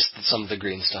 I've noticed that some of the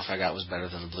green stuff I got was better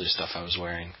than the blue stuff I was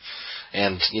wearing.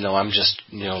 And, I'm just,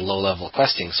 low-level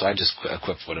questing, so I just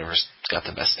equip whatever's got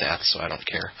the best stats, so I don't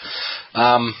care.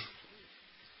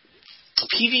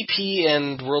 PvP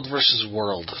and World versus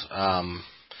World,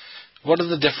 what are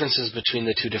the differences between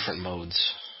the two different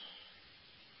modes?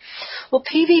 Well,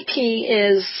 PvP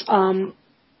is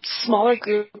smaller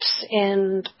groups,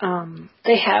 and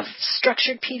they have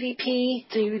structured PvP.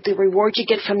 The reward you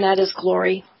get from that is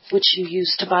glory, which you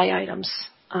use to buy items.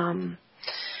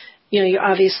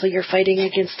 You're fighting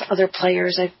against other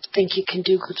players. I think you can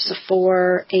do groups of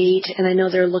 4, 8, and I know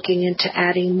they're looking into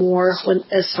adding more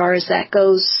as far as that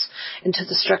goes into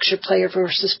the structured player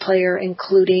versus player,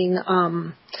 including,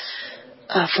 from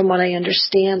what I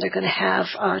understand, they're going to have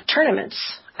tournaments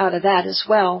out of that as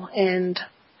well, and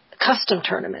custom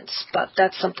tournaments, but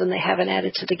that's something they haven't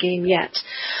added to the game yet.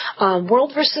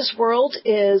 World versus World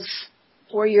is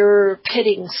or you're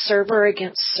pitting server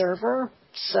against server.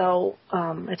 So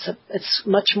it's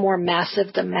much more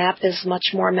massive. The map is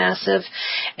much more massive,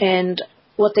 and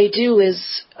what they do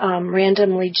is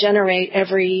randomly generate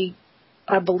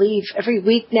I believe every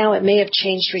week now. It may have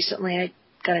changed recently. I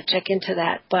got to check into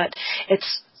that, but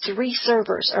it's 3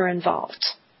 servers are involved,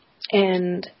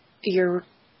 and you're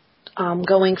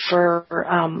going for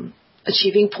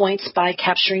achieving points by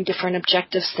capturing different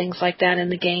objectives, things like that in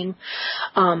the game.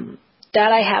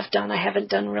 That I have done. I haven't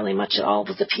done really much at all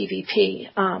with the PvP,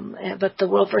 but the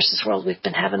World versus World, we've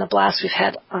been having a blast. We've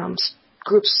had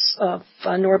groups of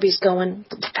Norbies going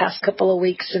the past couple of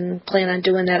weeks and plan on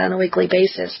doing that on a weekly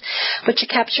basis. But you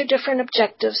capture different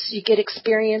objectives. You get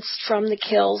experience from the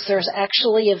kills. There's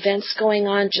actually events going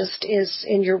on just as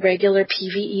in your regular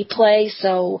PvE play.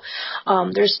 So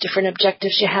there's different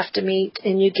objectives you have to meet,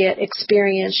 and you get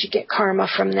experience. You get karma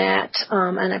from that.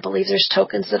 And I believe there's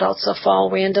tokens that also fall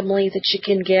randomly that you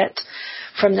can get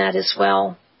from that as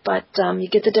well. But you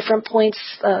get the different points.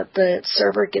 The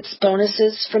server gets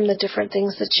bonuses from the different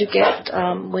things that you get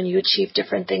when you achieve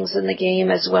different things in the game,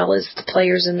 as well as the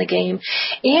players in the game.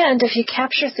 And if you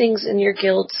capture things in your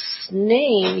guild's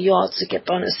name, you also get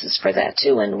bonuses for that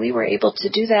too. And we were able to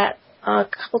do that a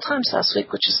couple times last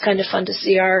week, which was kind of fun to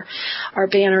see our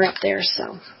banner up there.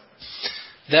 So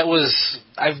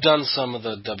I've done some of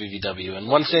the WVW, and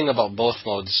one thing about both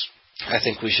modes I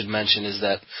think we should mention is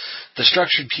that the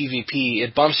structured PvP,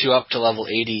 it bumps you up to level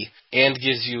 80 and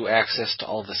gives you access to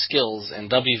all the skills, and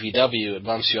WVW, it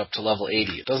bumps you up to level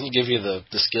 80. It doesn't give you the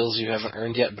skills you haven't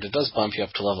earned yet, but it does bump you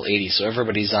up to level 80, so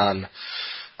everybody's on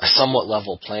a somewhat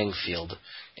level playing field.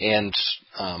 And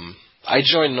I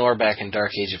joined Nor back in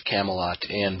Dark Age of Camelot,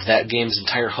 and that game's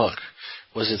entire hook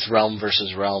was its realm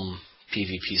versus realm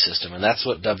PvP system, and that's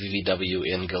what WVW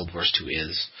in Guild Wars 2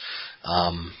 is.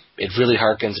 It really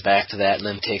harkens back to that and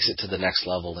then takes it to the next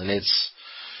level, and it's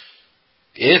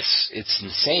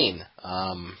insane.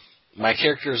 My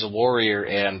character is a warrior,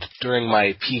 and during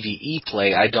my PvE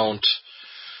play, I don't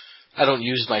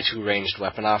use my 2 ranged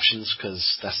weapon options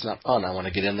because that's not fun. I want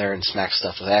to get in there and smack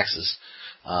stuff with axes.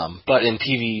 But in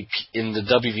the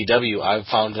WVW, I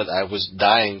found that I was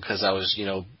dying because I was,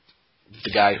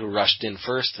 the guy who rushed in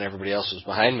first and everybody else was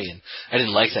behind me, and I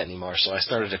didn't like that anymore, so I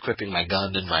started equipping my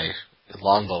gun and my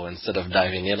longbow instead of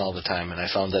diving in all the time, and I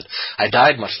found that I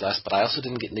died much less, but I also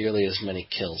didn't get nearly as many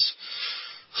kills.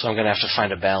 So I'm going to have to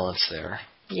find a balance there.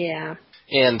 Yeah.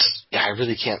 And I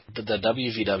really can't. The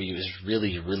WVW is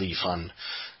really, really fun.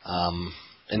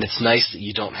 And it's nice that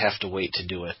you don't have to wait to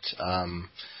do it.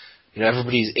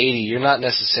 Everybody's 80. You're not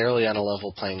necessarily on a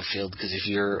level playing field, because if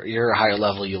you're a higher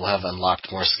level, you'll have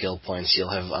unlocked more skill points. You'll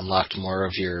have unlocked more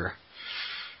of your,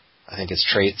 I think it's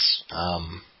traits.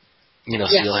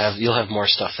 Yes. So you'll have more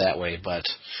stuff that way, but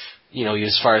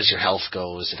as far as your health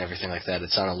goes and everything like that,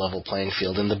 it's on a level playing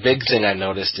field. And the big thing I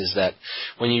noticed is that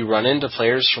when you run into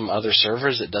players from other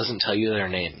servers, it doesn't tell you their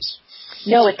names.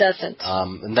 No, it doesn't.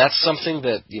 And that's something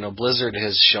that Blizzard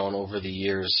has shown over the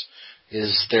years,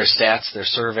 is their stats, their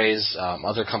surveys.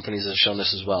 Other companies have shown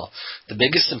this as well. The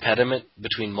biggest impediment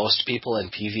between most people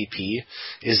and PvP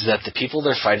is that the people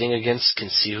they're fighting against can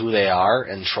see who they are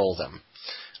and troll them.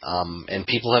 And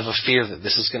people have a fear that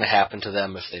this is going to happen to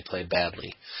them if they play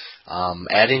badly.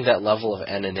 Adding that level of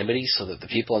anonymity so that the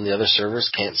people on the other servers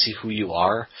can't see who you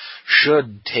are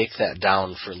should take that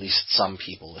down for at least some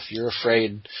people. If you're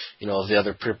afraid, of the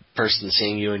other person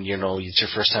seeing you and, it's your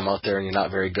first time out there and you're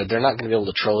not very good, they're not going to be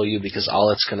able to troll you, because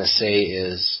all it's going to say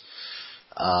is,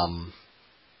 I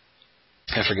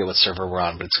forget what server we're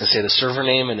on, but it's going to say the server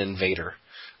name and invader.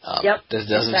 Yep. That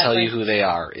doesn't tell you who they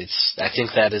are. I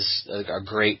think that is a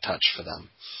great touch for them.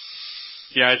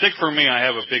 Yeah, I think for me, I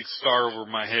have a big star over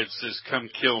my head that says, "Come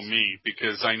kill me,"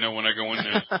 because I know when I go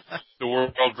into the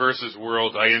World versus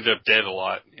World, I end up dead a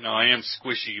lot. I am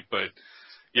squishy, but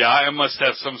yeah, I must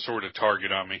have some sort of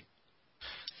target on me.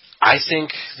 I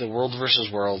think the World versus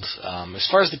World, as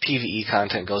far as the PvE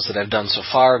content goes that I've done so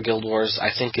far, Guild Wars,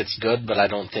 I think it's good, but I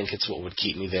don't think it's what would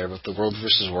keep me there. But the World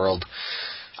versus World,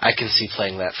 I can see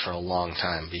playing that for a long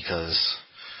time, because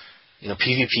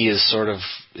PvP is sort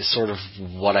of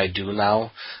what I do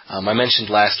now. I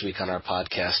mentioned last week on our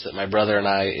podcast that my brother and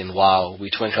I in WoW, we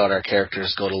twink out our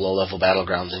characters, go to low-level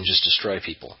battlegrounds, and just destroy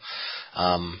people.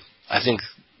 I think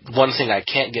one thing I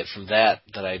can't get from that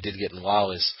I did get in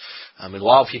WoW is, in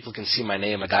WoW people can see my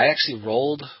name. A guy actually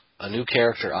rolled a new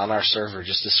character on our server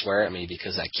just to swear at me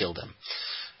because I killed him.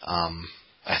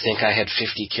 I think I had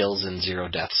 50 kills and 0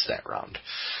 deaths that round.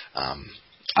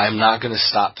 I'm not going to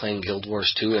stop playing Guild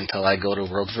Wars 2 until I go to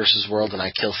World versus World and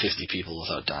I kill 50 people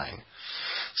without dying.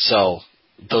 So,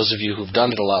 those of you who've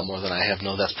done it a lot more than I have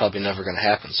know that's probably never going to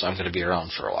happen, so I'm going to be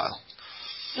around for a while.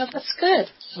 No, that's good.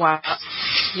 Wow.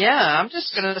 Yeah, I'm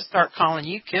just going to start calling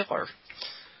you Killer.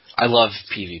 I love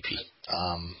PvP.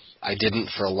 I didn't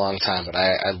for a long time, but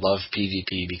I love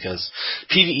PvP because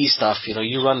PvE stuff,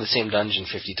 you run the same dungeon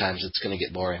 50 times, it's going to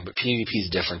get boring, but PvP is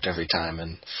different every time,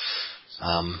 and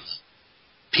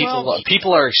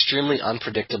people are extremely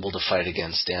unpredictable to fight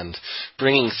against, and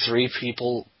bringing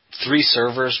three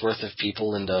servers worth of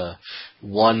people into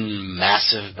one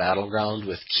massive battleground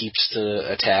with keeps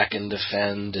to attack and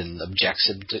defend and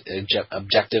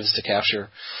objectives to capture.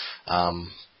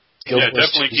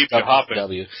 Definitely keep you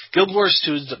hopping. Guild Wars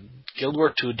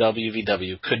 2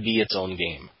 WVW could be its own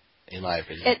game, in my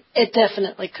opinion. It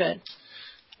definitely could.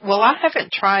 Well, I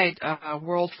haven't tried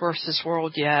World versus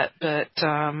World yet, but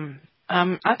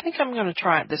I think I'm going to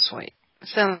try it this week. It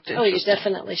sounds interesting. Oh, you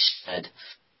definitely should.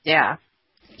 Yeah.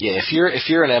 Yeah, if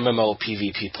you're an MMO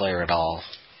PvP player at all,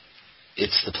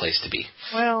 it's the place to be.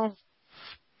 Well,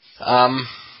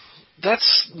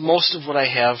 that's most of what I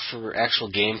have for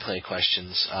actual gameplay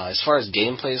questions. As far as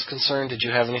gameplay is concerned, did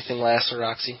you have anything last, or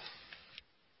Roxy?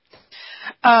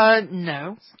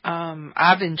 No.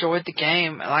 I've enjoyed the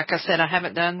game. Like I said, I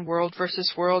haven't done World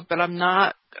versus World, but I'm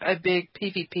not a big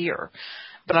PvPer.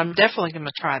 But I'm definitely going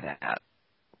to try that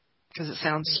because it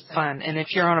sounds fun. And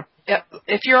if you're on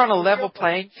a level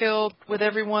playing field with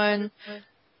everyone,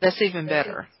 that's even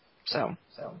better. So.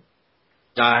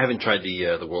 No, I haven't tried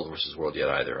the World versus World yet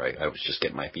either. I was just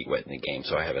getting my feet wet in the game,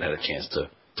 so I haven't had a chance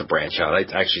to branch out. I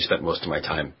actually spent most of my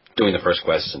time doing the first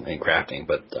quests and crafting,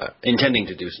 but intending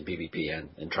to do some PvP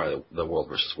and try the World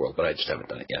versus World, but I just haven't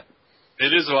done it yet.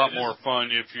 It is a lot more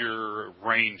fun if you're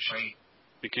ranged,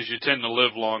 because you tend to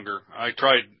live longer. I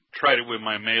tried it with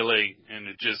my melee, and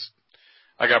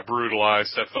I got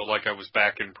brutalized. I felt like I was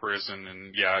back in prison,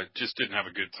 and I just didn't have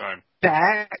a good time.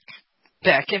 Back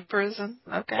in prison?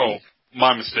 Okay. Oh,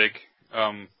 my mistake.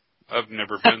 I've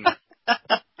never been there.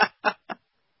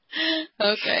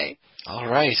 Okay. All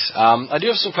right. I do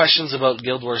have some questions about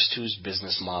Guild Wars 2's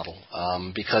business model,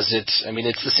 because it's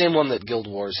the same one that Guild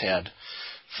Wars had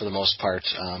for the most part,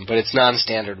 but it's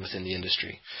non-standard within the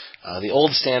industry. The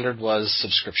old standard was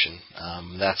subscription.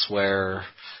 That's where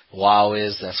WoW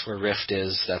is, that's where Rift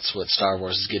is, that's what Star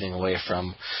Wars is getting away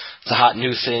from. The hot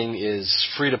new thing is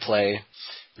free-to-play,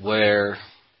 where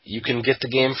you can get the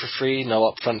game for free,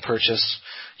 no upfront purchase.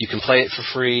 You can play it for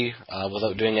free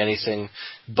without doing anything,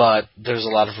 but there's a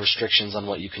lot of restrictions on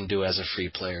what you can do as a free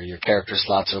player. Your character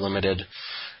slots are limited.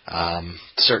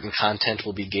 Certain content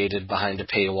will be gated behind a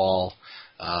paywall.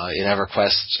 In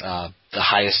EverQuest, the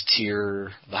highest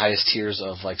tiers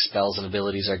of like spells and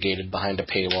abilities are gated behind a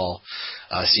paywall,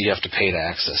 so you have to pay to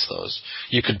access those.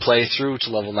 You could play through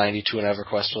to level 92 in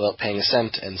EverQuest without paying a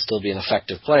cent and still be an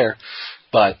effective player,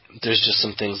 but there's just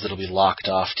some things that'll be locked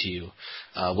off to you.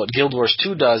 What Guild Wars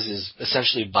 2 does is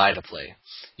essentially buy to play.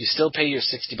 You still pay your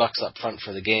 $60 up front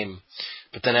for the game,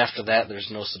 but then after that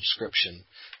there's no subscription.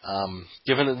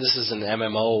 Given that this is an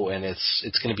MMO and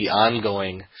it's going to be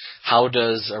ongoing, how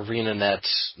does ArenaNet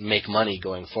make money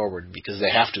going forward? Because they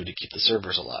have to keep the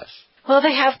servers alive. Well,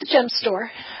 they have the gem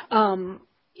store.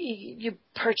 You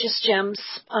purchase gems,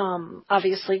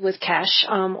 obviously with cash,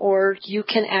 or you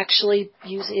can actually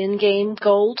use in-game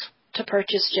gold to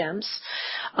purchase gems.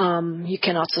 You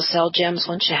can also sell gems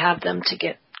once you have them to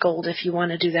get gold if you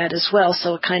want to do that as well.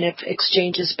 So it kind of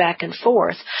exchanges back and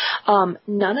forth.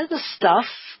 None of the stuff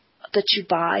that you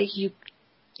buy,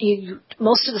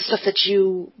 most of the stuff that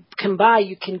you can buy,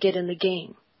 you can get in the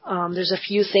game. There's a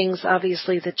few things,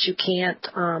 obviously, that you can't.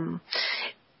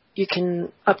 You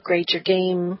can upgrade your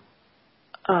game.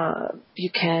 You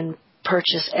can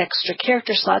purchase extra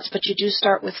character slots, but you do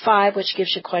start with 5, which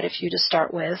gives you quite a few to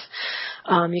start with.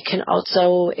 You can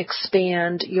also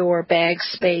expand your bag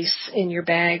space in your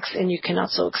bags, and you can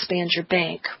also expand your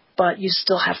bank, but you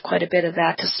still have quite a bit of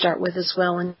that to start with as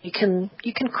well, and you can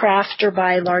craft or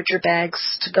buy larger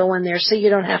bags to go in there, so you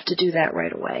don't have to do that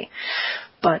right away.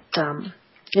 But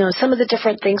some of the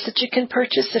different things that you can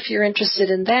purchase if you're interested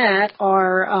in that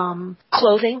are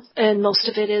clothing, and most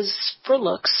of it is for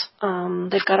looks.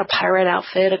 They've got a pirate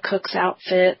outfit, a cook's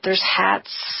outfit. There's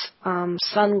hats,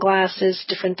 sunglasses,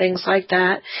 different things like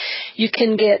that. You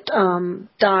can get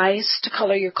dyes to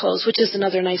color your clothes, which is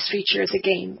another nice feature of the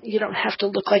game. You don't have to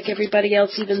look like everybody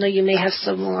else, even though you may have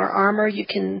similar armor. You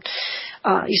can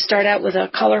you start out with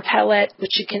a color palette,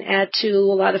 which you can add to.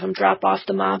 A lot of them drop off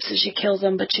the mobs as you kill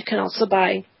them, but you can also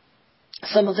buy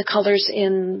some of the colors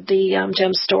in the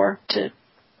gem store to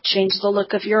change the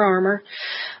look of your armor.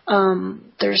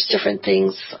 There's different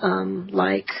things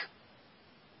like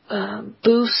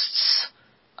boosts,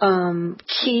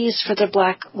 keys for the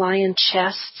Black Lion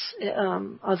chests,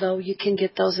 although you can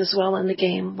get those as well in the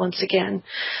game once again.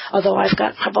 Although I've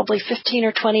got probably 15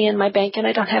 or 20 in my bank, and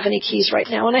I don't have any keys right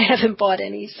now, and I haven't bought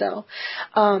any. So,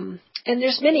 and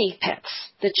there's mini pets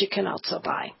that you can also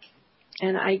buy.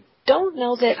 And I don't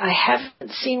know that I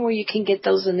haven't seen where you can get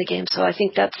those in the game, so I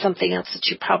think that's something else that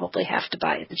you probably have to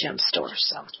buy at the gem store.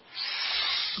 So,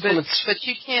 but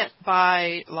you can't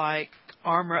buy like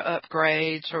armor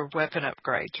upgrades or weapon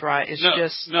upgrades, right? It's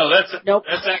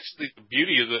that's actually the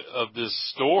beauty of this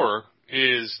store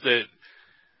is that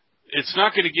it's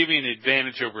not going to give you an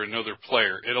advantage over another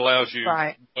player. It allows you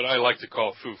what I like to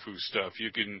call foo-foo stuff.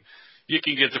 You can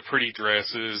get the pretty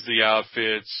dresses, the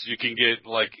outfits. You can get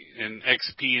like an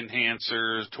XP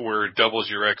enhancer to where it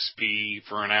doubles your XP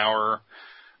for an hour.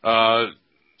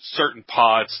 Certain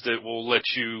pots that will let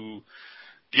you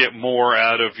get more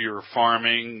out of your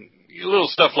farming. Little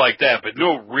stuff like that, but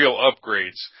no real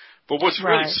upgrades. But what's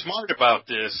really smart about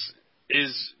this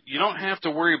is you don't have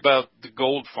to worry about the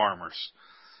gold farmers.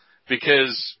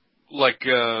 Because, like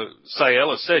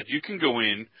Sayela said, you can go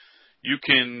in, you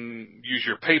can use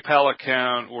your PayPal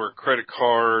account or a credit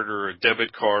card or a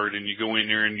debit card, and you go in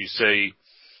there and you say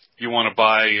you want to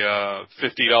buy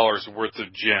 $50 worth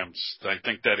of gems. I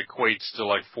think that equates to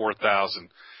like 4,000.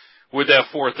 With that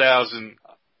 4,000,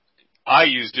 I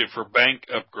used it for bank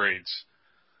upgrades.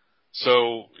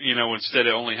 So, instead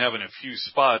of only having a few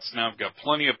spots, now I've got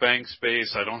plenty of bank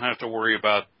space. I don't have to worry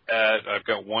about that. I've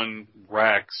got one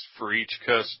racks for each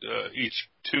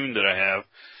tune that I have.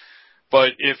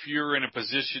 But if you're in a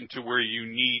position to where you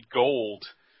need gold,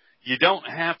 you don't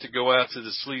have to go out to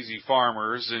the sleazy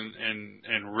farmers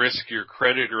and risk your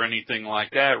credit or anything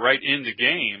like that. Right in the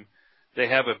game, they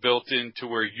have it built in to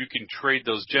where you can trade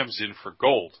those gems in for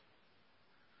gold.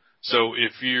 So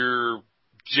if you're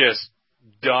just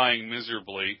dying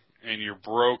miserably and you're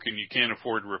broke and you can't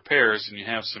afford repairs and you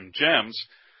have some gems,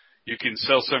 you can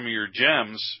sell some of your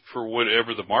gems for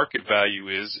whatever the market value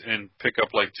is and pick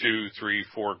up like 2, 3,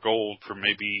 4 gold for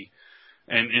maybe,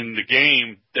 and in the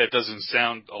game that doesn't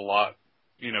sound a lot,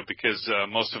 because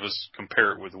most of us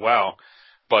compare it with WoW,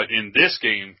 but in this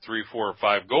game 3, 4, or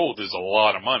 5 gold is a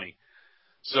lot of money.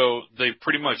 So they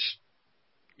pretty much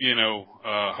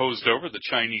hosed over the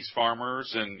Chinese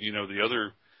farmers and, the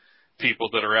other people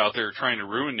that are out there trying to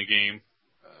ruin the game.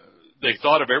 They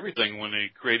thought of everything when they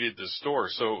created the store,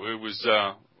 so it was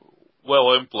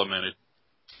well implemented.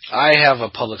 I have a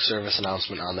public service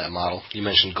announcement on that model. You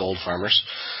mentioned gold farmers.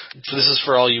 So this is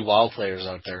for all you WoW players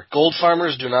out there. Gold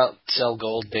farmers do not sell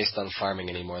gold based on farming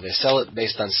anymore. They sell it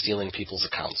based on stealing people's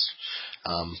accounts.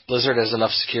 Blizzard has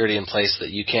enough security in place that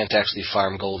you can't actually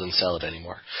farm gold and sell it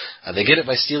anymore. They get it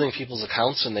by stealing people's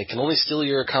accounts, and they can only steal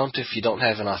your account if you don't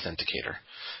have an authenticator,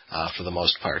 for the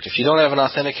most part. If you don't have an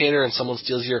authenticator and someone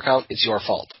steals your account, it's your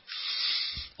fault.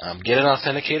 Get an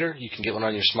authenticator. You can get one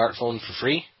on your smartphone for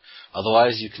free.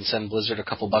 Otherwise, you can send Blizzard a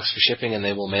couple bucks for shipping, and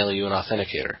they will mail you an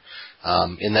authenticator.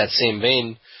 In that same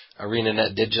vein,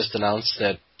 ArenaNet did just announce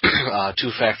that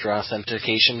two-factor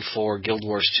authentication for Guild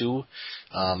Wars 2,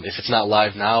 if it's not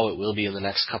live now, it will be in the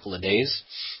next couple of days.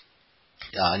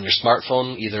 On your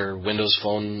smartphone, either Windows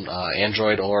Phone,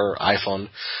 Android, or iPhone,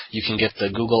 you can get the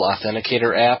Google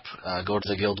Authenticator app, go to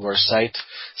the Guild Wars site,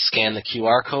 scan the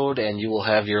QR code, and you will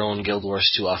have your own Guild Wars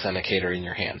 2 authenticator in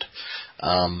your hand.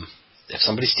 If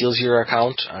somebody steals your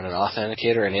account on an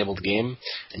authenticator-enabled game,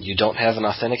 and you don't have an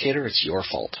authenticator, it's your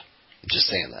fault. I'm just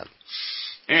saying that.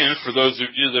 And for those of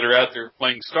you that are out there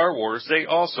playing Star Wars, they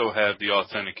also have the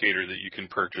authenticator that you can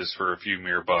purchase for a few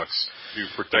mere bucks to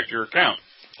protect your account.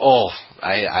 Oh,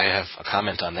 I have a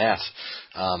comment on that.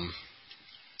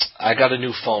 I got a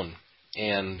new phone,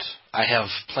 and I have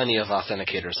plenty of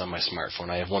authenticators on my smartphone.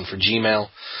 I have one for Gmail.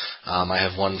 I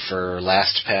have one for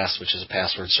LastPass, which is a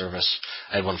password service.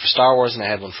 I had one for Star Wars, and I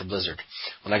had one for Blizzard.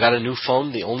 When I got a new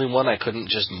phone, the only one I couldn't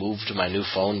just move to my new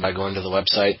phone by going to the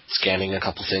website, scanning a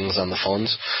couple things on the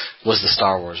phones, was the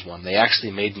Star Wars one. They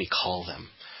actually made me call them.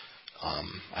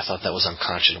 I thought that was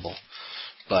unconscionable.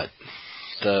 But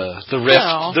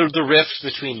the rift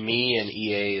between me and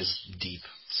EA is deep,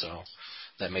 so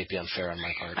that may be unfair on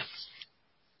my part.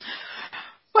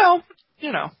 Well,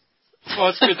 Well,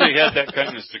 it's good they had that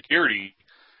kind of security.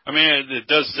 I mean, it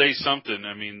does say something.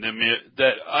 I mean,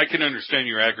 that I can understand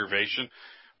your aggravation,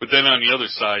 but then on the other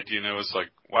side, it's like,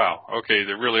 wow, okay,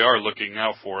 they really are looking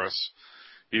out for us,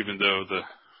 even though the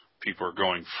people are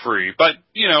going free. But,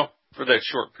 for that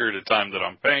short period of time that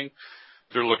I'm paying,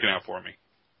 they're looking out for me.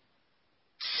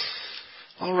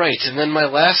 All right, and then my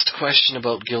last question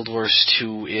about Guild Wars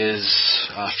 2 is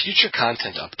future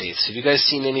content updates. Have you guys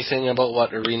seen anything about what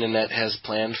ArenaNet has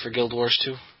planned for Guild Wars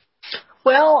 2?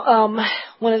 Well,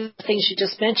 one of the things you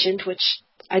just mentioned, which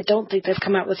I don't think they've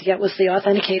come out with yet, was the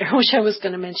Authenticator, which I was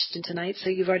going to mention tonight, so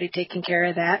you've already taken care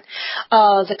of that.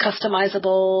 The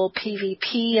customizable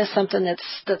PvP is something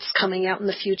that's coming out in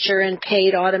the future, and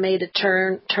paid automated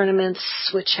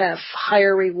tournaments, which have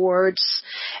higher rewards,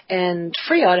 and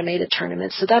free automated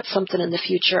tournaments, so that's something in the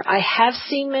future. I have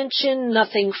seen mention,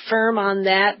 nothing firm on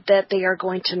that they are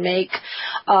going to make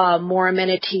more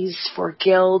amenities for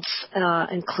guilds,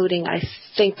 including, I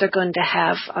think they're going to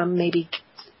have maybe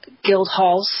guild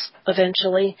halls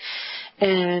eventually.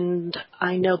 And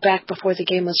I know back before the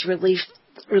game was released,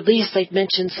 they'd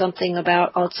mentioned something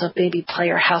about also maybe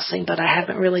player housing, but I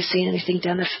haven't really seen anything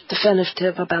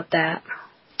definitive about that.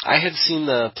 I had seen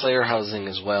the player housing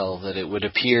as well, that it would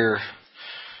appear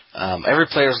every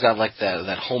player's got like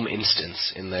that home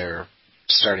instance in their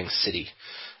starting city.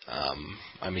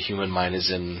 I'm a Human, mine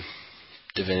is in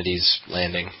Divinity's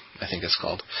Landing, I think it's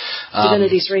called.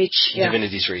 Divinity's Reach, yeah.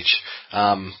 Divinity's Reach.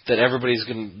 That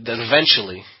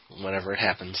eventually, whenever it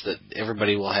happens, that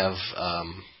everybody will have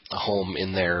a home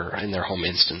in their home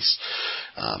instance.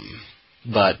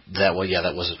 But that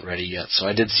wasn't ready yet. So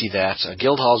I did see that.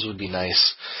 Guild halls would be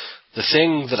nice. The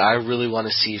thing that I really want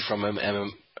to see from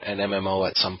an MMO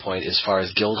at some point, as far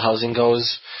as guild housing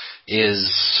goes,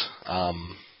 is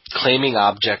claiming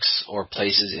objects or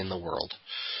places in the world.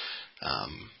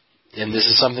 And this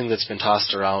is something that's been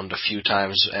tossed around a few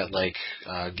times at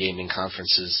gaming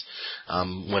conferences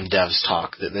when devs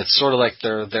talk. That's sort of like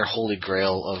their holy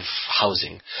grail of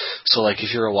housing. So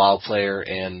if you're a WoW player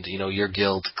and your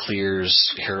guild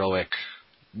clears heroic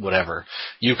whatever,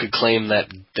 you could claim that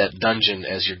dungeon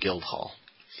as your guild hall.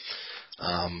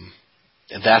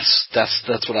 And that's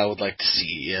what I would like to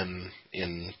see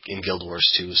in Guild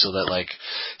Wars 2. So that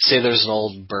say there's an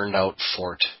old burned out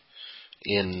fort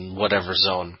in whatever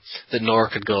zone, that Nora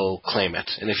could go claim it.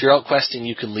 And if you're out questing,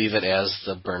 you can leave it as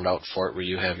the burned out fort where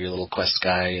you have your little quest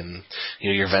guy and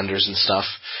your vendors and stuff.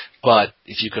 But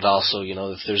if you could also,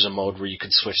 if there's a mode where you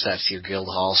could switch that to your guild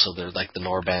hall, so they're the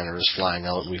Nora banner is flying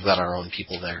out and we've got our own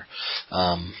people there.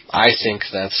 I think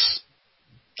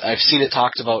I've seen it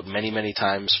talked about many, many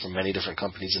times from many different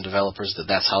companies and developers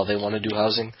that's how they want to do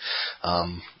housing.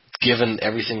 Given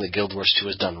everything that Guild Wars 2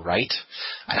 has done right,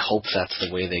 I hope that's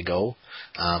the way they go.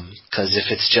 Because if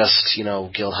it's just,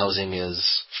 guild housing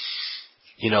is,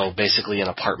 basically an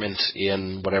apartment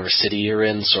in whatever city you're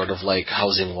in, sort of like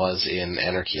housing was in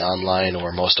Anarchy Online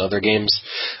or most other games,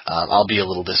 I'll be a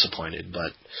little disappointed.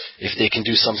 But if they can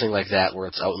do something like that where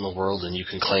it's out in the world and you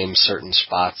can claim certain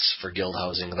spots for guild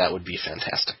housing, that would be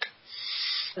fantastic.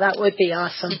 That would be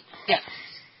awesome. Yeah.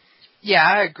 Yeah,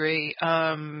 I agree.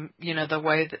 The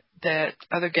way that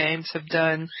other games have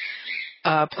done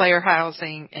player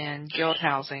housing and guild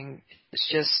housing is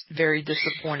just very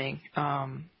disappointing.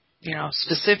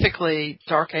 Specifically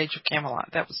Dark Age of Camelot.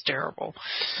 That was terrible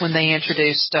when they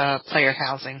introduced player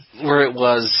housing. Where it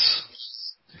was,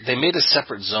 they made a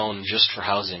separate zone just for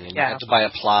housing, and you had to buy a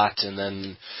plot, and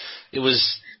then it was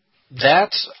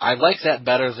that. I like that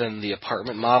better than the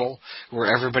apartment model,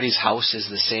 where everybody's house is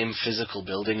the same physical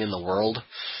building in the world,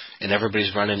 and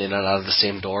everybody's running in and out of the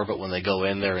same door, but when they go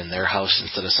in, they're in their house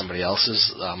instead of somebody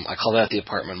else's. I call that the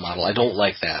apartment model. I don't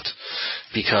like that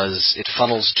because it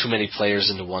funnels too many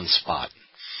players into one spot.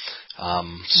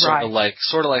 Sort of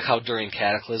like how during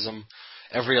Cataclysm,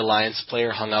 every Alliance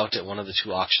player hung out at one of the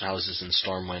two auction houses in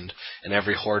Stormwind, and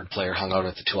every Horde player hung out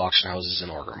at the two auction houses in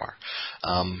Orgrimmar.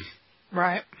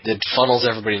 Right. It funnels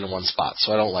everybody into one spot,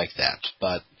 so I don't like that.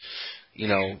 But,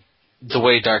 the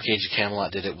way Dark Age of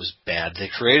Camelot did it was bad. They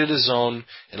created a zone,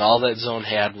 and all that zone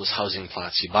had was housing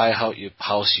plots. You buy a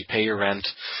house, you pay your rent.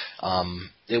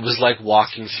 It was like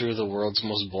walking through the world's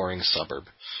most boring suburb.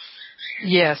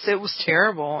 Yes, it was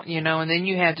terrible, and then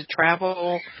you had to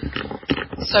travel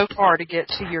so far to get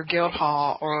to your guild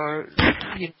hall or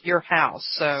your house.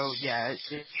 So yeah,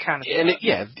 it kind of.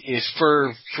 And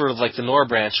for the Nora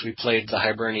branch, we played the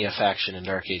Hibernia faction in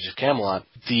Dark Age of Camelot.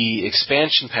 The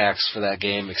expansion packs for that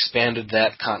game expanded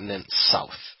that continent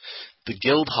south. The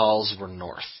guild halls were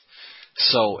north.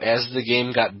 So as the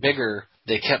game got bigger,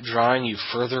 they kept drawing you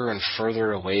further and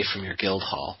further away from your guild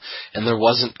hall. And there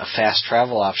wasn't a fast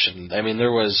travel option. I mean,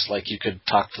 there was, you could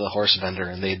talk to the horse vendor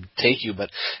and they'd take you,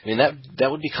 but, that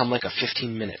would become like a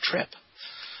 15-minute trip.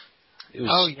 It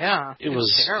was, It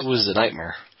was a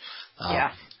nightmare.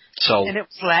 Yeah. So, and it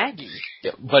was laggy.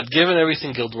 Yeah, but given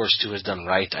everything Guild Wars 2 has done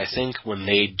right, I think when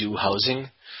they do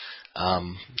housing,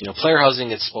 player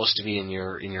housing, it's supposed to be in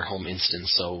your home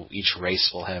instance, so each race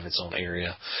will have its own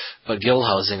area. But guild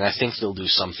housing, I think they'll do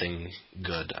something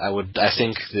good. I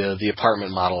think the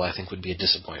apartment model, I think, would be a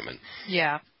disappointment.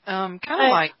 Yeah. kind of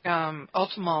like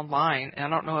Ultima Online. I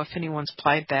don't know if anyone's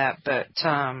played that, but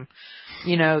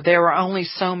there were only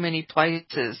so many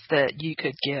places that you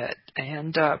could get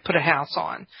and put a house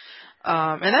on,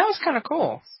 and that was kind of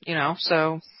cool.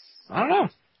 So I don't know.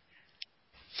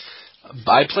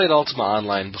 I played Ultima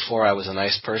Online before I was a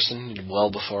nice person, well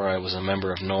before I was a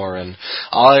member of NOR, and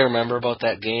all I remember about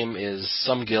that game is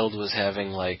some guild was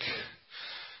having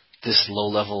this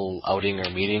low-level outing or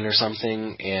meeting or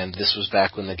something, and this was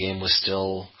back when the game was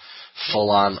still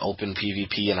full-on open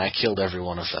PvP, and I killed every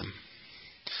one of them.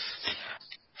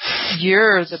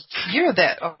 You're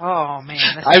that. Oh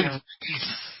man,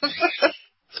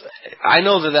 I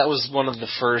know that was one of the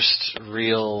first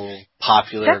real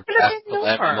popular graphical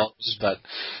MMOs, but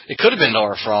it could have been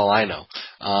NOR for all I know.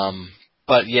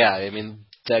 But yeah, I mean,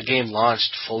 that game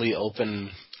launched fully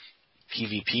open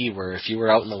PvP, where if you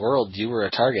were out in the world, you were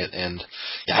a target, and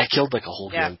I killed a whole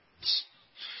guild.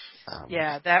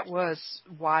 That was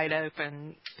wide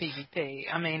open PvP.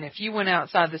 I mean, if you went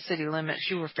outside the city limits,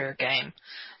 you were fair game.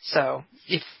 So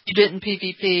if you didn't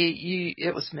PvP,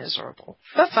 it was miserable,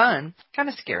 but fun, kind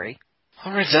of scary.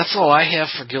 All right, that's all I have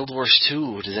for Guild Wars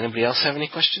 2. Does anybody else have any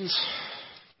questions?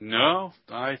 No,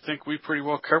 I think we pretty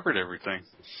well covered everything.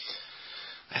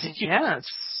 I think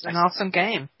it's an awesome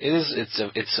game. It is.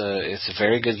 It's a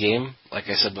very good game. Like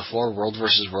I said before, World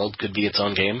vs. World could be its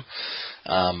own game.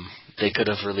 They could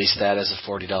have released that as a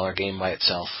 $40 game by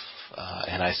itself,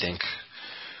 and I think.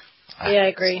 I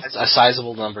agree. A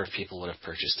sizable number of people would have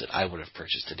purchased it. I would have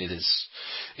purchased it.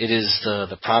 It is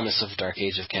the promise of Dark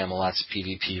Age of Camelot's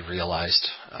PvP realized.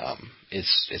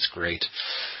 It's great.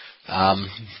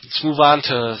 Let's move on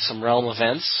to some Realm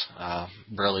events.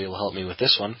 Burley will help me with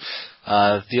this one.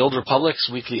 The Old Republic's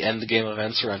weekly endgame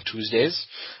events are on Tuesdays.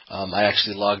 I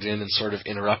actually logged in and sort of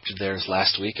interrupted theirs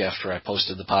last week after I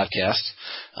posted the podcast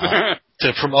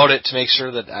to promote it, to make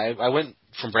sure that I went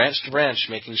from branch to branch,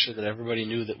 making sure that everybody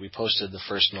knew that we posted the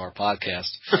first NOR podcast.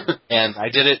 And I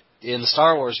did it in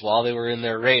Star Wars while they were in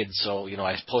their raid. So,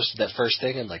 I posted that first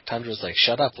thing, and Tundra's like,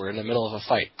 shut up, we're in the middle of a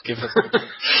fight. Give it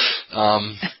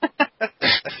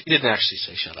He didn't actually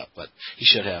say shut up, but he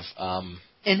should have.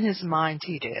 In his mind,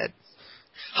 he did.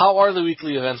 How are the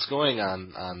weekly events going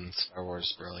on Star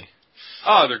Wars, Burley?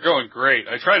 Oh, they're going great.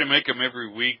 I try to make them every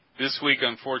week. This week,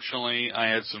 unfortunately, I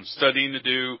had some studying to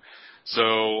do,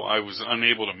 so I was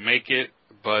unable to make it.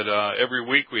 But every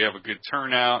week we have a good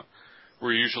turnout.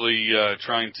 We're usually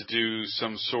trying to do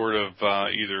some sort of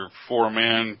either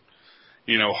 4-man,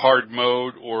 hard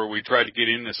mode, or we try to get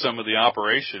into some of the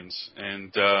operations.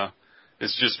 And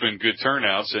it's just been good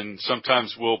turnouts. And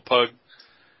sometimes we'll pug,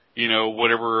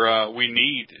 whatever we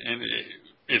need. And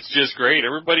it's just great.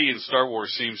 Everybody in Star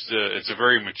Wars it's a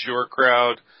very mature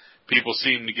crowd. People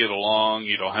seem to get along.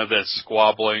 You don't have that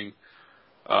squabbling.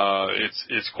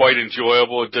 It's quite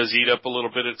enjoyable. It does eat up a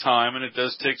little bit of time, and it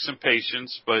does take some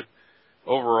patience, but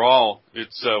overall,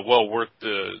 it's well worth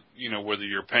the, whether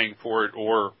you're paying for it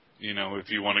or, if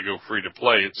you want to go free to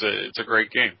play, it's a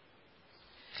great game.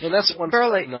 And that's one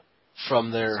Burley.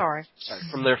 From their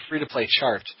free to play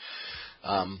chart.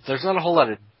 There's not a whole lot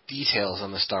of details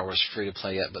on the Star Wars free to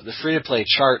play yet, but the free to play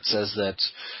chart says that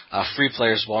free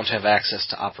players won't have access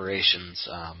to operations.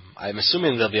 I'm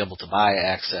assuming they'll be able to buy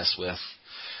access with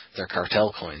their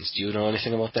cartel coins. Do you know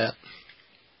anything about that?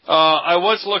 I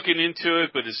was looking into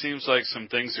it, but it seems like some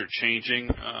things are changing.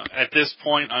 At this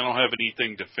point, I don't have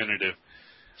anything definitive.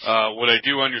 What I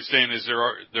do understand is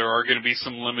there are going to be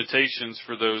some limitations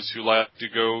for those who like to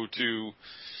go to,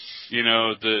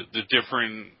 the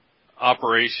different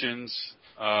operations.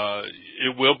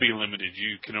 It will be limited.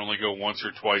 You can only go once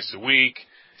or twice a week,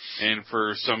 and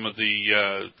for some of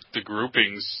the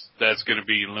groupings, that's going to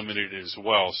be limited as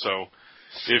well. So,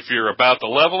 if you're about the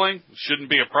leveling, shouldn't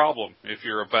be a problem. If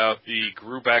you're about the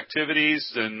group activities,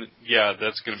 then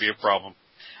that's going to be a problem.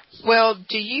 Well,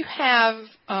 do you have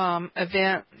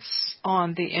events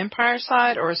on the Empire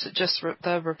side, or is it just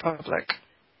the Republic?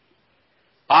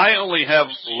 I only have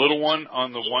a little one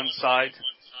on the one side,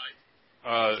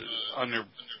 on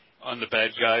the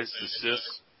bad guys, the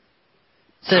Sith.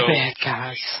 The bad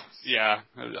guys. Yeah,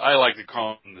 I like to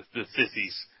call them the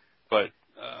Sithies, but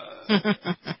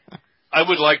I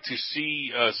would like to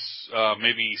see us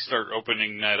maybe start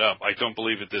opening that up. I don't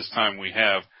believe at this time we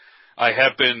have. I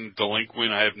have been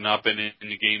delinquent. I have not been in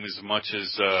the game as much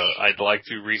as I'd like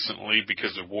to recently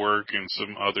because of work and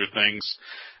some other things.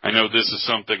 I know this is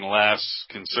something Lass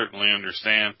can certainly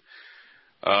understand.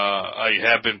 I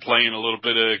have been playing a little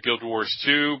bit of Guild Wars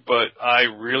 2, but I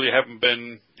really haven't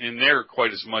been in there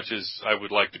quite as much as I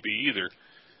would like to be either.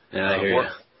 Yeah, I hear you.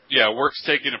 Yeah, work's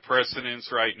taking a precedence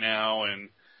right now, and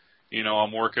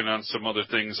I'm working on some other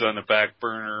things on the back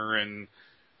burner, and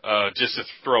just to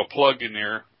throw a plug in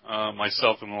there,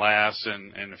 myself and Lass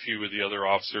and a few of the other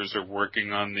officers are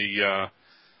working on the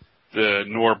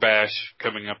Norbash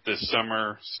coming up this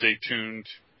summer. Stay tuned,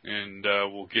 and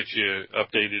we'll get you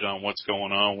updated on what's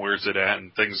going on, where's it at,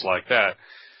 and things like that.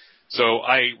 So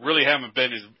I really haven't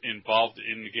been as involved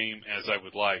in the game as I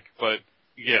would like. But,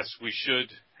 yes, we should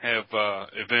have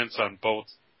events on both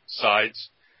sides.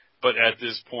 But at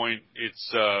this point,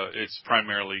 it's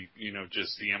primarily,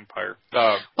 just the Empire.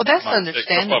 Well, that's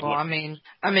understandable.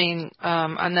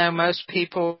 I know most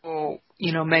people,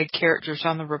 made characters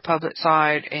on the Republic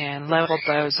side and leveled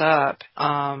those up.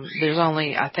 There's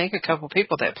only, I think, a couple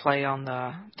people that play on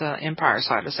the Empire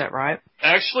side. Is that right?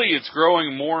 Actually, it's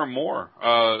growing more and more.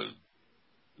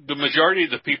 The majority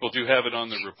of the people do have it on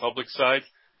the Republic side,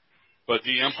 but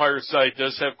the Empire side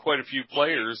does have quite a few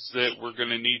players that we're going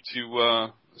to need to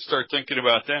start thinking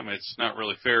about them. It's not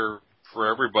really fair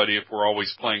for everybody if we're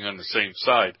always playing on the same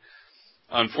side.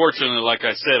 Unfortunately, like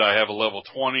I said, I have a level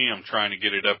 20. I'm trying to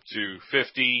get it up to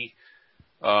 50.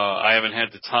 I haven't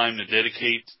had the time to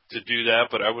dedicate to do that,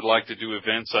 but I would like to do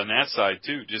events on that side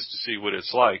too, just to see what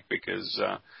it's like, because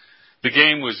the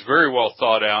game was very well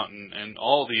thought out, and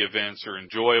all the events are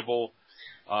enjoyable.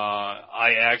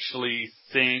 I actually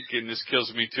think, and this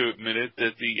kills me to admit it,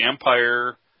 that the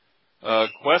Empire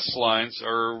quest lines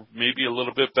are maybe a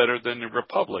little bit better than the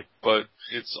Republic, but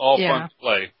it's all fun to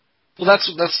play. Well,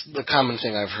 that's the common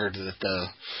thing I've heard, that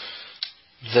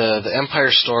the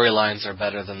Empire storylines are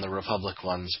better than the Republic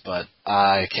ones, but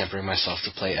I can't bring myself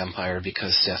to play Empire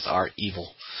because Sith are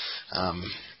evil.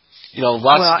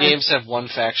 Lots of games have one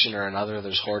faction or another.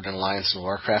 There's Horde and Alliance and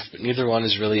Warcraft, but neither one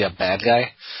is really a bad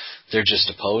guy. They're just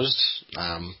opposed.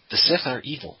 The Sith are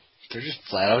evil. They're just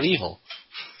flat out evil.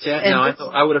 Yeah,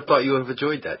 I would have thought you would have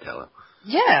enjoyed that, Tella.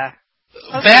 Yeah.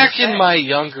 Back in my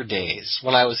younger days,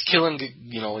 when I was killing,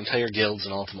 entire guilds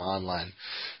in Ultima Online,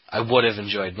 I would have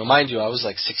enjoyed. Now, mind you, I was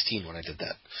like 16 when I did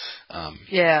that.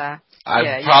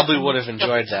 I probably would have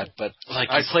enjoyed that, but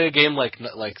I play a game like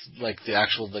the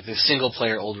actual, the single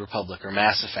player Old Republic or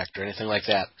Mass Effect or anything like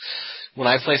that. When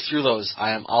I play through those,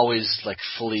 I am always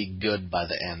fully good by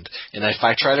the end. And if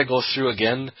I try to go through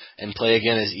again and play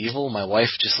again as evil, my wife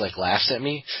just laughs at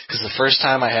me, because the first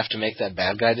time I have to make that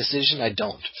bad guy decision, I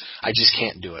don't. I just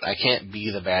can't do it. I can't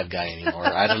be the bad guy anymore.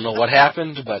 I don't know what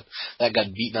happened, but that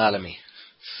got beaten out of me.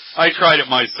 I tried it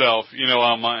myself.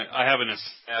 I have an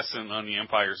assassin on the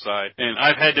Empire side, and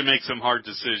I've had to make some hard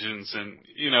decisions, and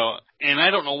and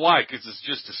I don't know why, because it's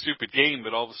just a stupid game.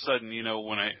 But all of a sudden,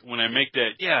 when I make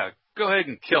that, go ahead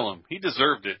and kill him, he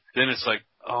deserved it. Then it's like,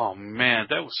 oh man,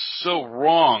 that was so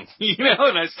wrong,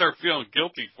 and I start feeling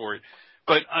guilty for it.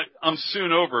 But I'm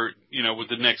soon over it, with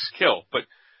the next kill. But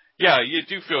yeah, you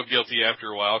do feel guilty after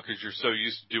a while because you're so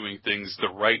used to doing things the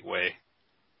right way.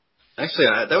 Actually,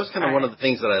 that was kind of one of the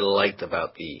things that I liked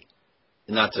about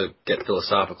not to get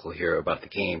philosophical here about the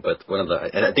game, but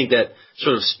and I think that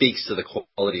sort of speaks to the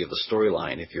quality of the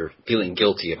storyline if you're feeling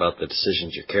guilty about the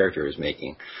decisions your character is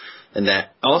making. And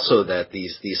that also that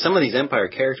some of these Empire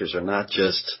characters are not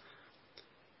just,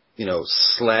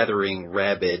 slathering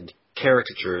rabid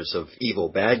caricatures of evil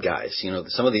bad guys.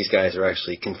 Some of these guys are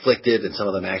actually conflicted, and some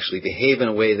of them actually behave in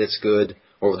a way that's good,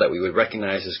 or that we would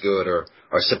recognize as good, or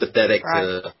are sympathetic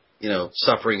to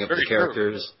suffering of the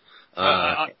characters.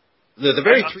 They're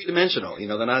very three-dimensional.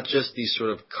 They're not just these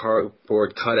sort of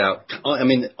cardboard cutout. I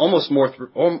mean, almost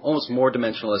more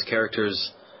dimensional as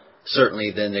characters,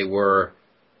 certainly, than they were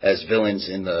as villains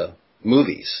in the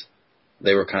movies.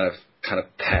 They were kind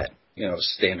of pat,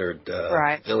 standard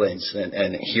villains.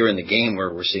 And here in the game,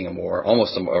 where we're seeing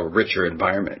almost a richer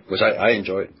environment, which I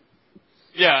enjoyed.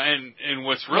 Yeah, and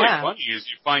what's really funny is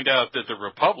you find out that the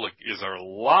Republic is a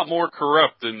lot more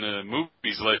corrupt than the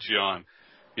movies let you on.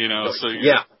 So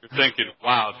you're thinking,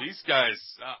 wow, these guys,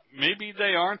 maybe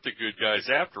they aren't the good guys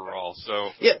after all. So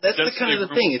yeah, that's the kind of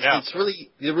the thing.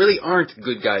 There really aren't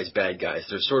good guys, bad guys.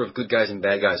 There's sort of good guys and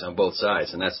bad guys on both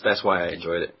sides, and that's why I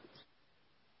enjoyed it.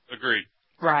 Agreed.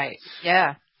 Right.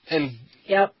 Yeah. And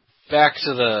back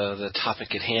to the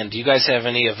topic at hand. Do you guys have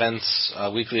any events,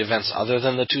 weekly events, other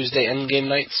than the Tuesday endgame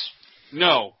nights?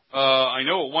 No. I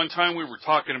know at one time we were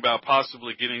talking about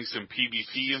possibly getting some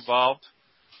PvP involved.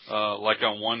 Like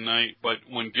on one night, but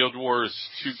when Guild Wars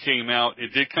 2 came out,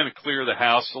 it did kind of clear the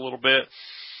house a little bit,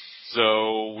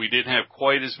 so we didn't have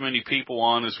quite as many people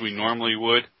on as we normally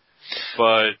would,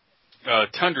 but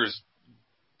Tundra's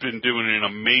been doing an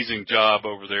amazing job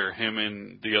over there, him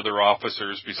and the other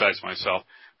officers, besides myself,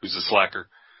 who's a slacker.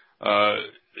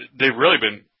 They've really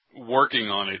been working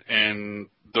on it, and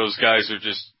those guys are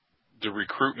just the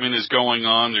recruitment is going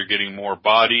on. They're getting more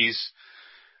bodies.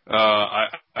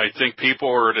 I think people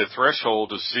are at a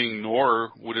threshold of seeing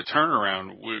Nor with a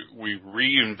turnaround. We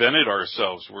reinvented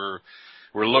ourselves.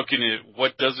 We're looking at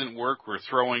what doesn't work. We're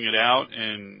throwing it out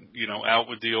and, out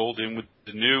with the old, in with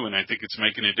the new. And I think it's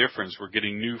making a difference. We're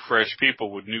getting new, fresh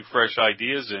people with new, fresh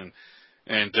ideas in.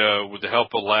 And with the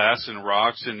help of Lass and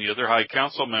Rox and the other high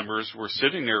council members, we're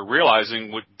sitting there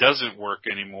realizing what doesn't work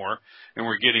anymore, and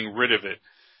we're getting rid of it.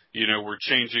 We're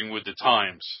changing with the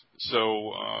times.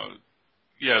 So,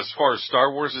 as far as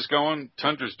Star Wars is going,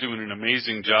 Tundra's doing an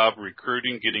amazing job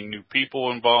recruiting, getting new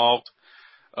people involved.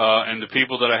 And the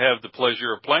people that I have the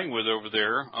pleasure of playing with over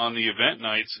there on the event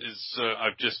nights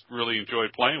I've just really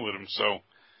enjoyed playing with them. So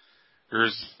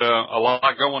there's a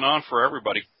lot going on for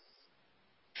everybody.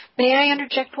 May I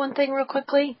interject one thing real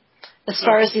quickly? As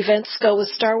far as events go with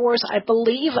Star Wars, I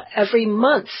believe every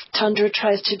month Tundra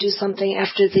tries to do something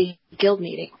after the guild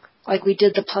meeting. Like we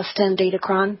did the +10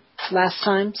 Datacron last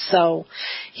time. So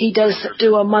he does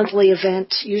do a monthly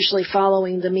event, usually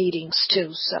following the meetings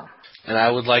too. So. And I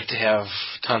would like to have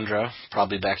Tundra,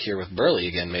 probably back here with Burley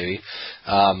again maybe,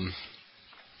 on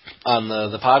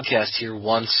the podcast here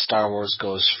once Star Wars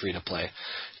goes free to play.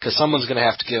 Because someone's going to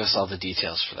have to give us all the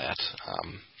details for that.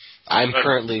 I'm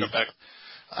currently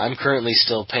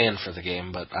still paying for the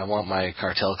game, but I want my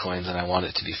cartel coins and I want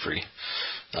it to be free.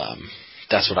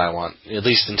 That's what I want, at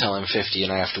least until I'm 50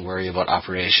 and I have to worry about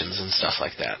operations and stuff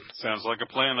like that. Sounds like a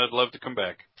plan. I'd love to come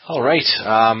back. All right.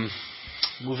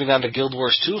 Moving on to Guild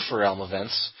Wars 2 for Realm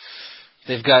events.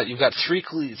 You've got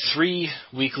three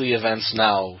weekly events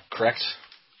now, correct?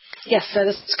 Yes, that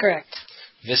is correct.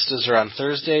 Vistas are on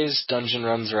Thursdays, Dungeon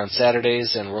Runs are on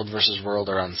Saturdays, and World vs. World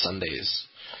are on Sundays.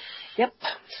 Yep.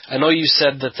 I know you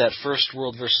said that first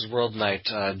World vs. World night,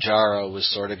 Jara was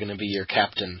sort of going to be your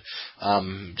captain.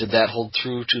 Did that hold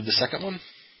true to the second one?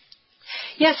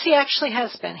 Yes, he actually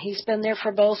has been. He's been there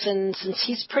for both, and since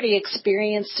he's pretty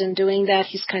experienced in doing that,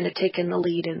 he's kind of taken the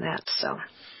lead in that. So.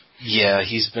 Yeah,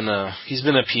 he's been a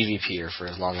PvPer for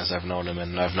as long as I've known him,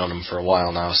 and I've known him for a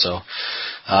while now. So,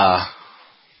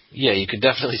 yeah, you could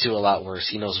definitely do a lot worse.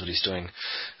 He knows what he's doing.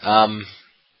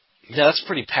 Yeah, that's a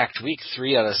pretty packed week.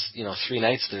 3 out of 3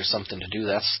 nights. There's something to do.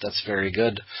 That's very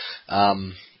good.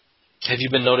 Have you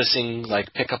been noticing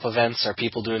like pickup events? Are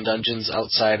people doing dungeons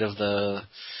outside of the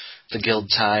guild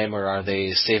time, or are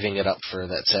they saving it up for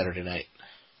that Saturday night?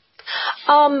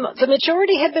 The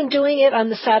majority have been doing it on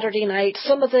the Saturday night.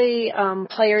 Some of the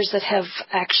players that have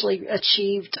actually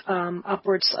achieved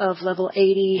upwards of level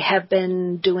 80 have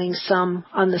been doing some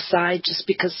on the side just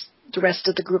because the rest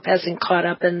of the group hasn't caught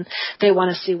up and they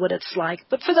want to see what it's like.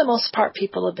 But for the most part,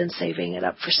 people have been saving it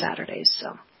up for Saturdays.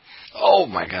 So. Oh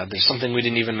my God, there's something we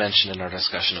didn't even mention in our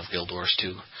discussion of Guild Wars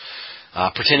 2.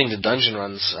 Pertaining to dungeon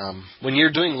runs, when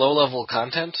you're doing low-level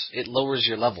content, it lowers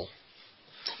your level.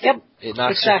 Yep,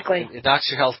 exactly. It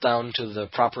knocks your health down to the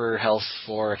proper health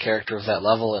for a character of that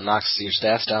level. It knocks your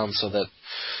stats down so that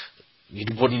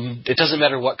it doesn't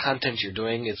matter what content you're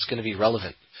doing, it's going to be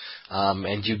relevant.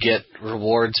 And you get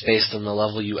rewards based on the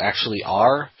level you actually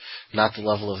are, not the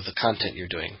level of the content you're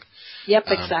doing. Yep,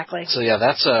 exactly. So yeah,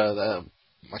 that's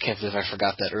I can't believe I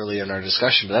forgot that earlier in our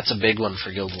discussion, but that's a big one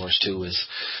for Guild Wars 2, is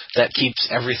that keeps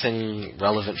everything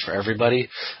relevant for everybody.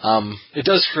 It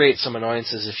does create some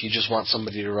annoyances if you just want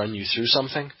somebody to run you through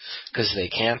something, because they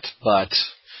can't, but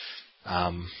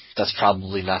that's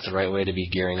probably not the right way to be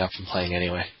gearing up and playing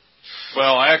anyway.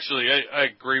 Well, actually, I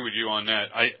agree with you on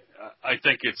that. I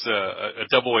think it's a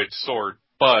double-edged sword,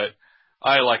 but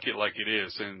I like it like it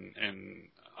is, and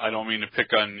I don't mean to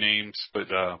pick on names, but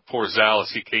poor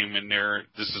Zalus, he came in there.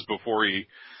 This is before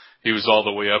he was all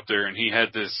the way up there, and he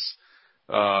had this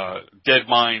Dead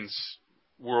Minds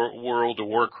World of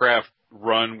Warcraft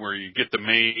run where you get the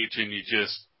mage and you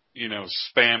just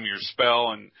spam your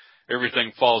spell and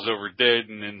everything falls over dead,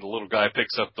 and then the little guy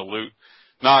picks up the loot.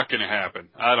 Not going to happen.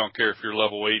 I don't care if you're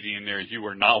level 80 in there. You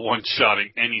are not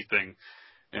one-shotting anything.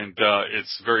 And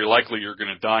it's very likely you're going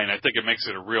to die, and I think it makes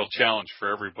it a real challenge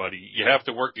for everybody. You have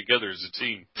to work together as a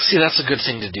team. See, that's a good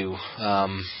thing to do.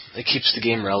 It keeps the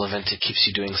game relevant. It keeps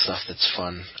you doing stuff that's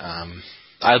fun.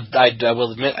 I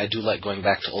will admit, I do like going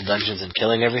back to old dungeons and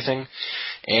killing everything.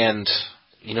 And,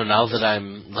 now that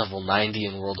I'm level 90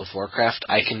 in World of Warcraft,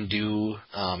 I can do,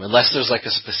 unless there's like a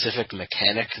specific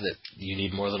mechanic that you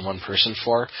need more than one person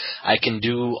for, I can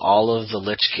do all of the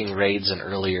Lich King raids and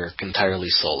earlier entirely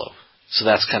solo. So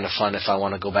that's kind of fun if I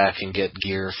want to go back and get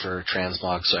gear for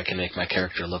transmog so I can make my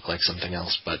character look like something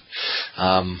else. But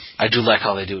I do like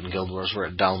how they do it in Guild Wars where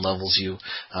it down levels you.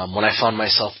 When I found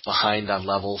myself behind on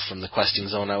level from the questing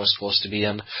zone I was supposed to be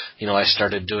in, I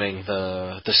started doing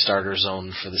the starter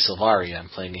zone for the Sylvaria. I'm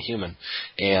playing a human.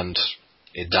 And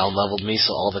it down leveled me,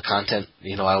 so all the content,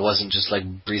 I wasn't just like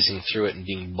breezing through it and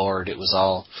being bored. It was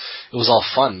all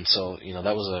fun. So,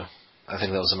 I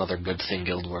think that was another good thing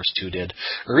Guild Wars 2 did.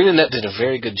 ArenaNet did a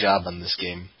very good job on this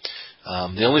game.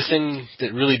 The only thing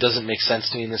that really doesn't make sense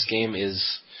to me in this game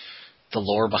is the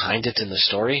lore behind it and the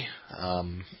story.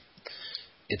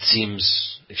 It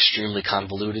seems extremely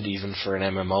convoluted even for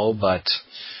an MMO, but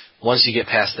once you get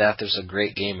past that, there's a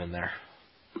great game in there.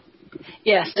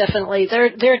 Yes, definitely.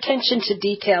 Their attention to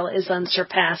detail is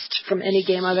unsurpassed from any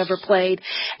game I've ever played.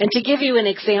 And to give you an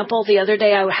example, the other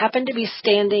day I happened to be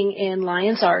standing in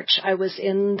Lion's Arch. I was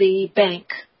in the bank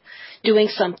doing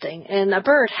something, and a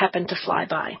bird happened to fly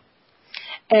by.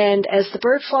 And as the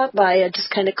bird flew by, I just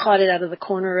kind of caught it out of the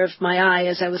corner of my eye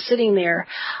as I was sitting there.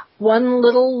 One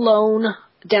little lone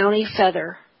downy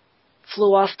feather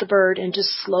flew off the bird and just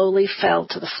slowly fell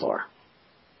to the floor.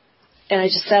 And I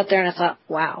just sat there and I thought,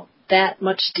 wow, that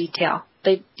much detail.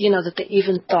 That they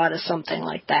even thought of something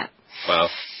like that. Wow.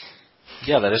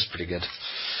 Yeah, that is pretty good.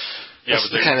 Yeah, that's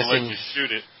but they can let you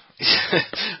shoot it.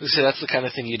 So that's the kind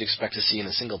of thing you'd expect to see in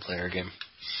a single-player game.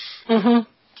 Mm-hmm.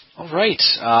 All right.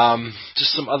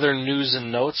 Just some other news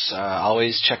and notes.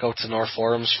 Always check out the Nor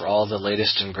forums for all the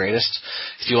latest and greatest.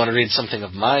 If you want to read something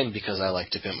of mine, because I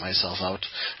like to pimp myself out,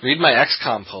 read my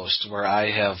XCOM post where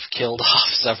I have killed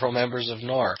off several members of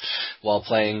Nor while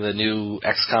playing the new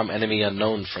XCOM Enemy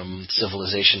Unknown from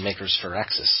Civilization Makers for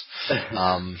Axis.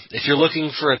 If you're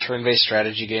looking for a turn-based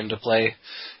strategy game to play,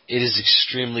 it is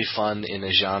extremely fun in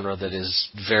a genre that is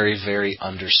very, very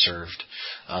underserved.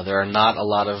 There are not a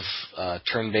lot of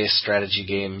turn-based strategy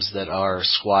games that are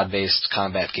squad-based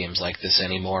combat games like this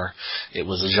anymore. It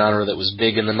was a genre that was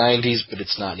big in the 90s, but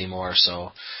it's not anymore.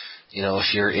 So,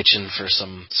 if you're itching for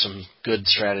some good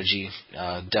strategy,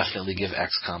 definitely give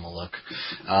XCOM a look.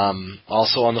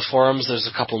 Also on the forums, there's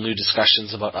a couple new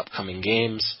discussions about upcoming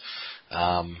games.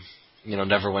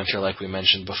 Neverwinter, like we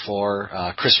mentioned before.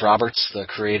 Chris Roberts, the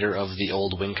creator of the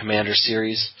old Wing Commander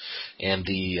series and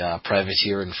the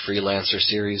Privateer and Freelancer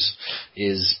series,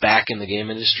 is back in the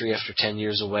game industry after 10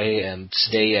 years away, and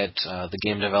today at the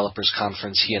Game Developers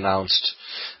Conference he announced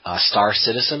Star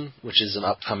Citizen, which is an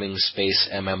upcoming space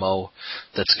MMO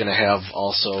that's going to have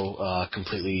also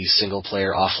completely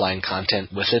single-player offline content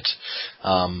with it.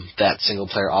 That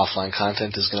single-player offline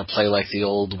content is going to play like the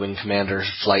old Wing Commander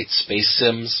flight space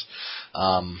sims.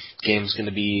 Game's going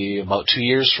to be about 2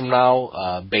 years from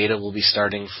now. Beta will be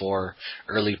starting for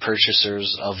early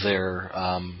purchasers of their.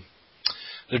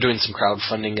 They're doing some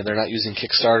crowdfunding, and they're not using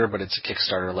Kickstarter, but it's a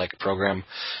Kickstarter-like program.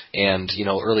 And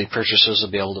early purchasers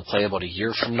will be able to play about a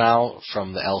year from now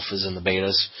from the alphas and the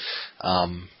betas.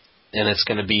 And it's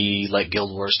going to be like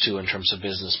Guild Wars 2 in terms of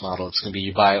business model. It's going to be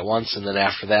you buy it once, and then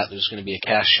after that, there's going to be a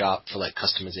cash shop for like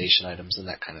customization items and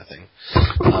that kind of thing.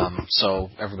 So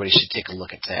everybody should take a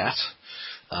look at that.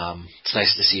 It's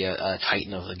nice to see a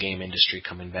titan of the game industry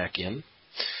coming back in.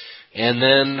 And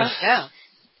then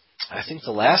I think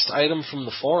the last item from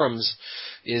the forums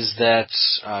is that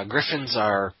griffins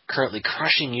are currently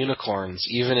crushing unicorns,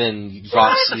 even in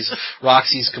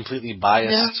Roxy's completely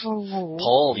biased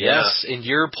poll. Yes, in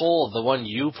your poll, the one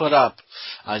you put up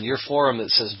on your forum that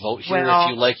says vote here if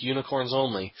you like unicorns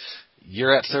only,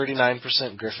 you're at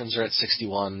 39%, griffins are at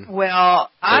 61%.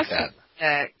 Well, I suspect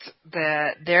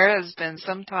that there has been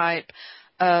some type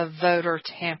of voter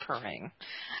tampering.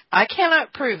 I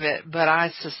cannot prove it, but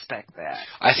I suspect that.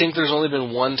 I think there's only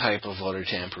been one type of voter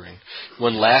tampering.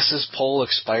 When Lass's poll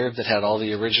expired that had all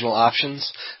the original options,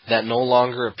 that no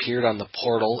longer appeared on the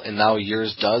portal, and now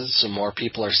yours does, so more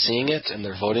people are seeing it, and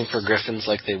they're voting for griffins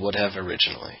like they would have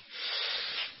originally.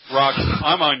 Rock,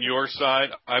 I'm on your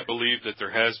side. I believe that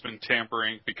there has been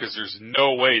tampering because there's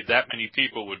no way that many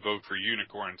people would vote for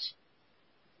unicorns.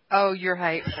 Oh, you're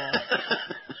hateful.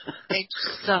 They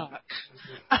suck.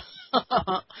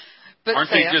 But aren't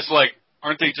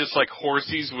they just like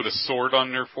horsies with a sword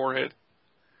on their forehead?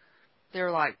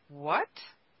 They're like, what?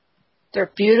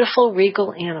 They're beautiful,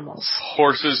 regal animals.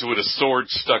 Horses with a sword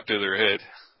stuck to their head.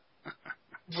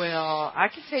 Well, I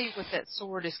can tell you what that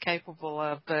sword is capable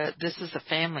of, but this is a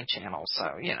family channel, so,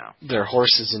 Their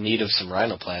horses in need of some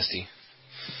rhinoplasty.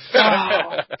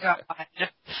 Oh, God.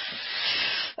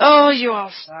 Oh, you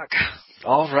all suck.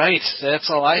 All right,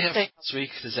 that's all I have this week.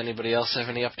 Does anybody else have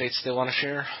any updates they want to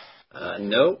share?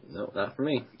 No, not for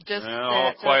me. Just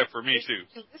all quiet for me,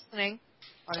 too. Listening.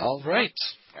 All right.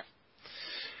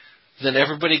 Then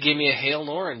everybody give me a Hail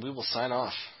Nor, and we will sign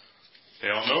off.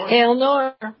 Hail Nor. Hail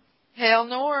Nor. Hail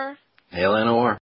Nor. Hail Nor.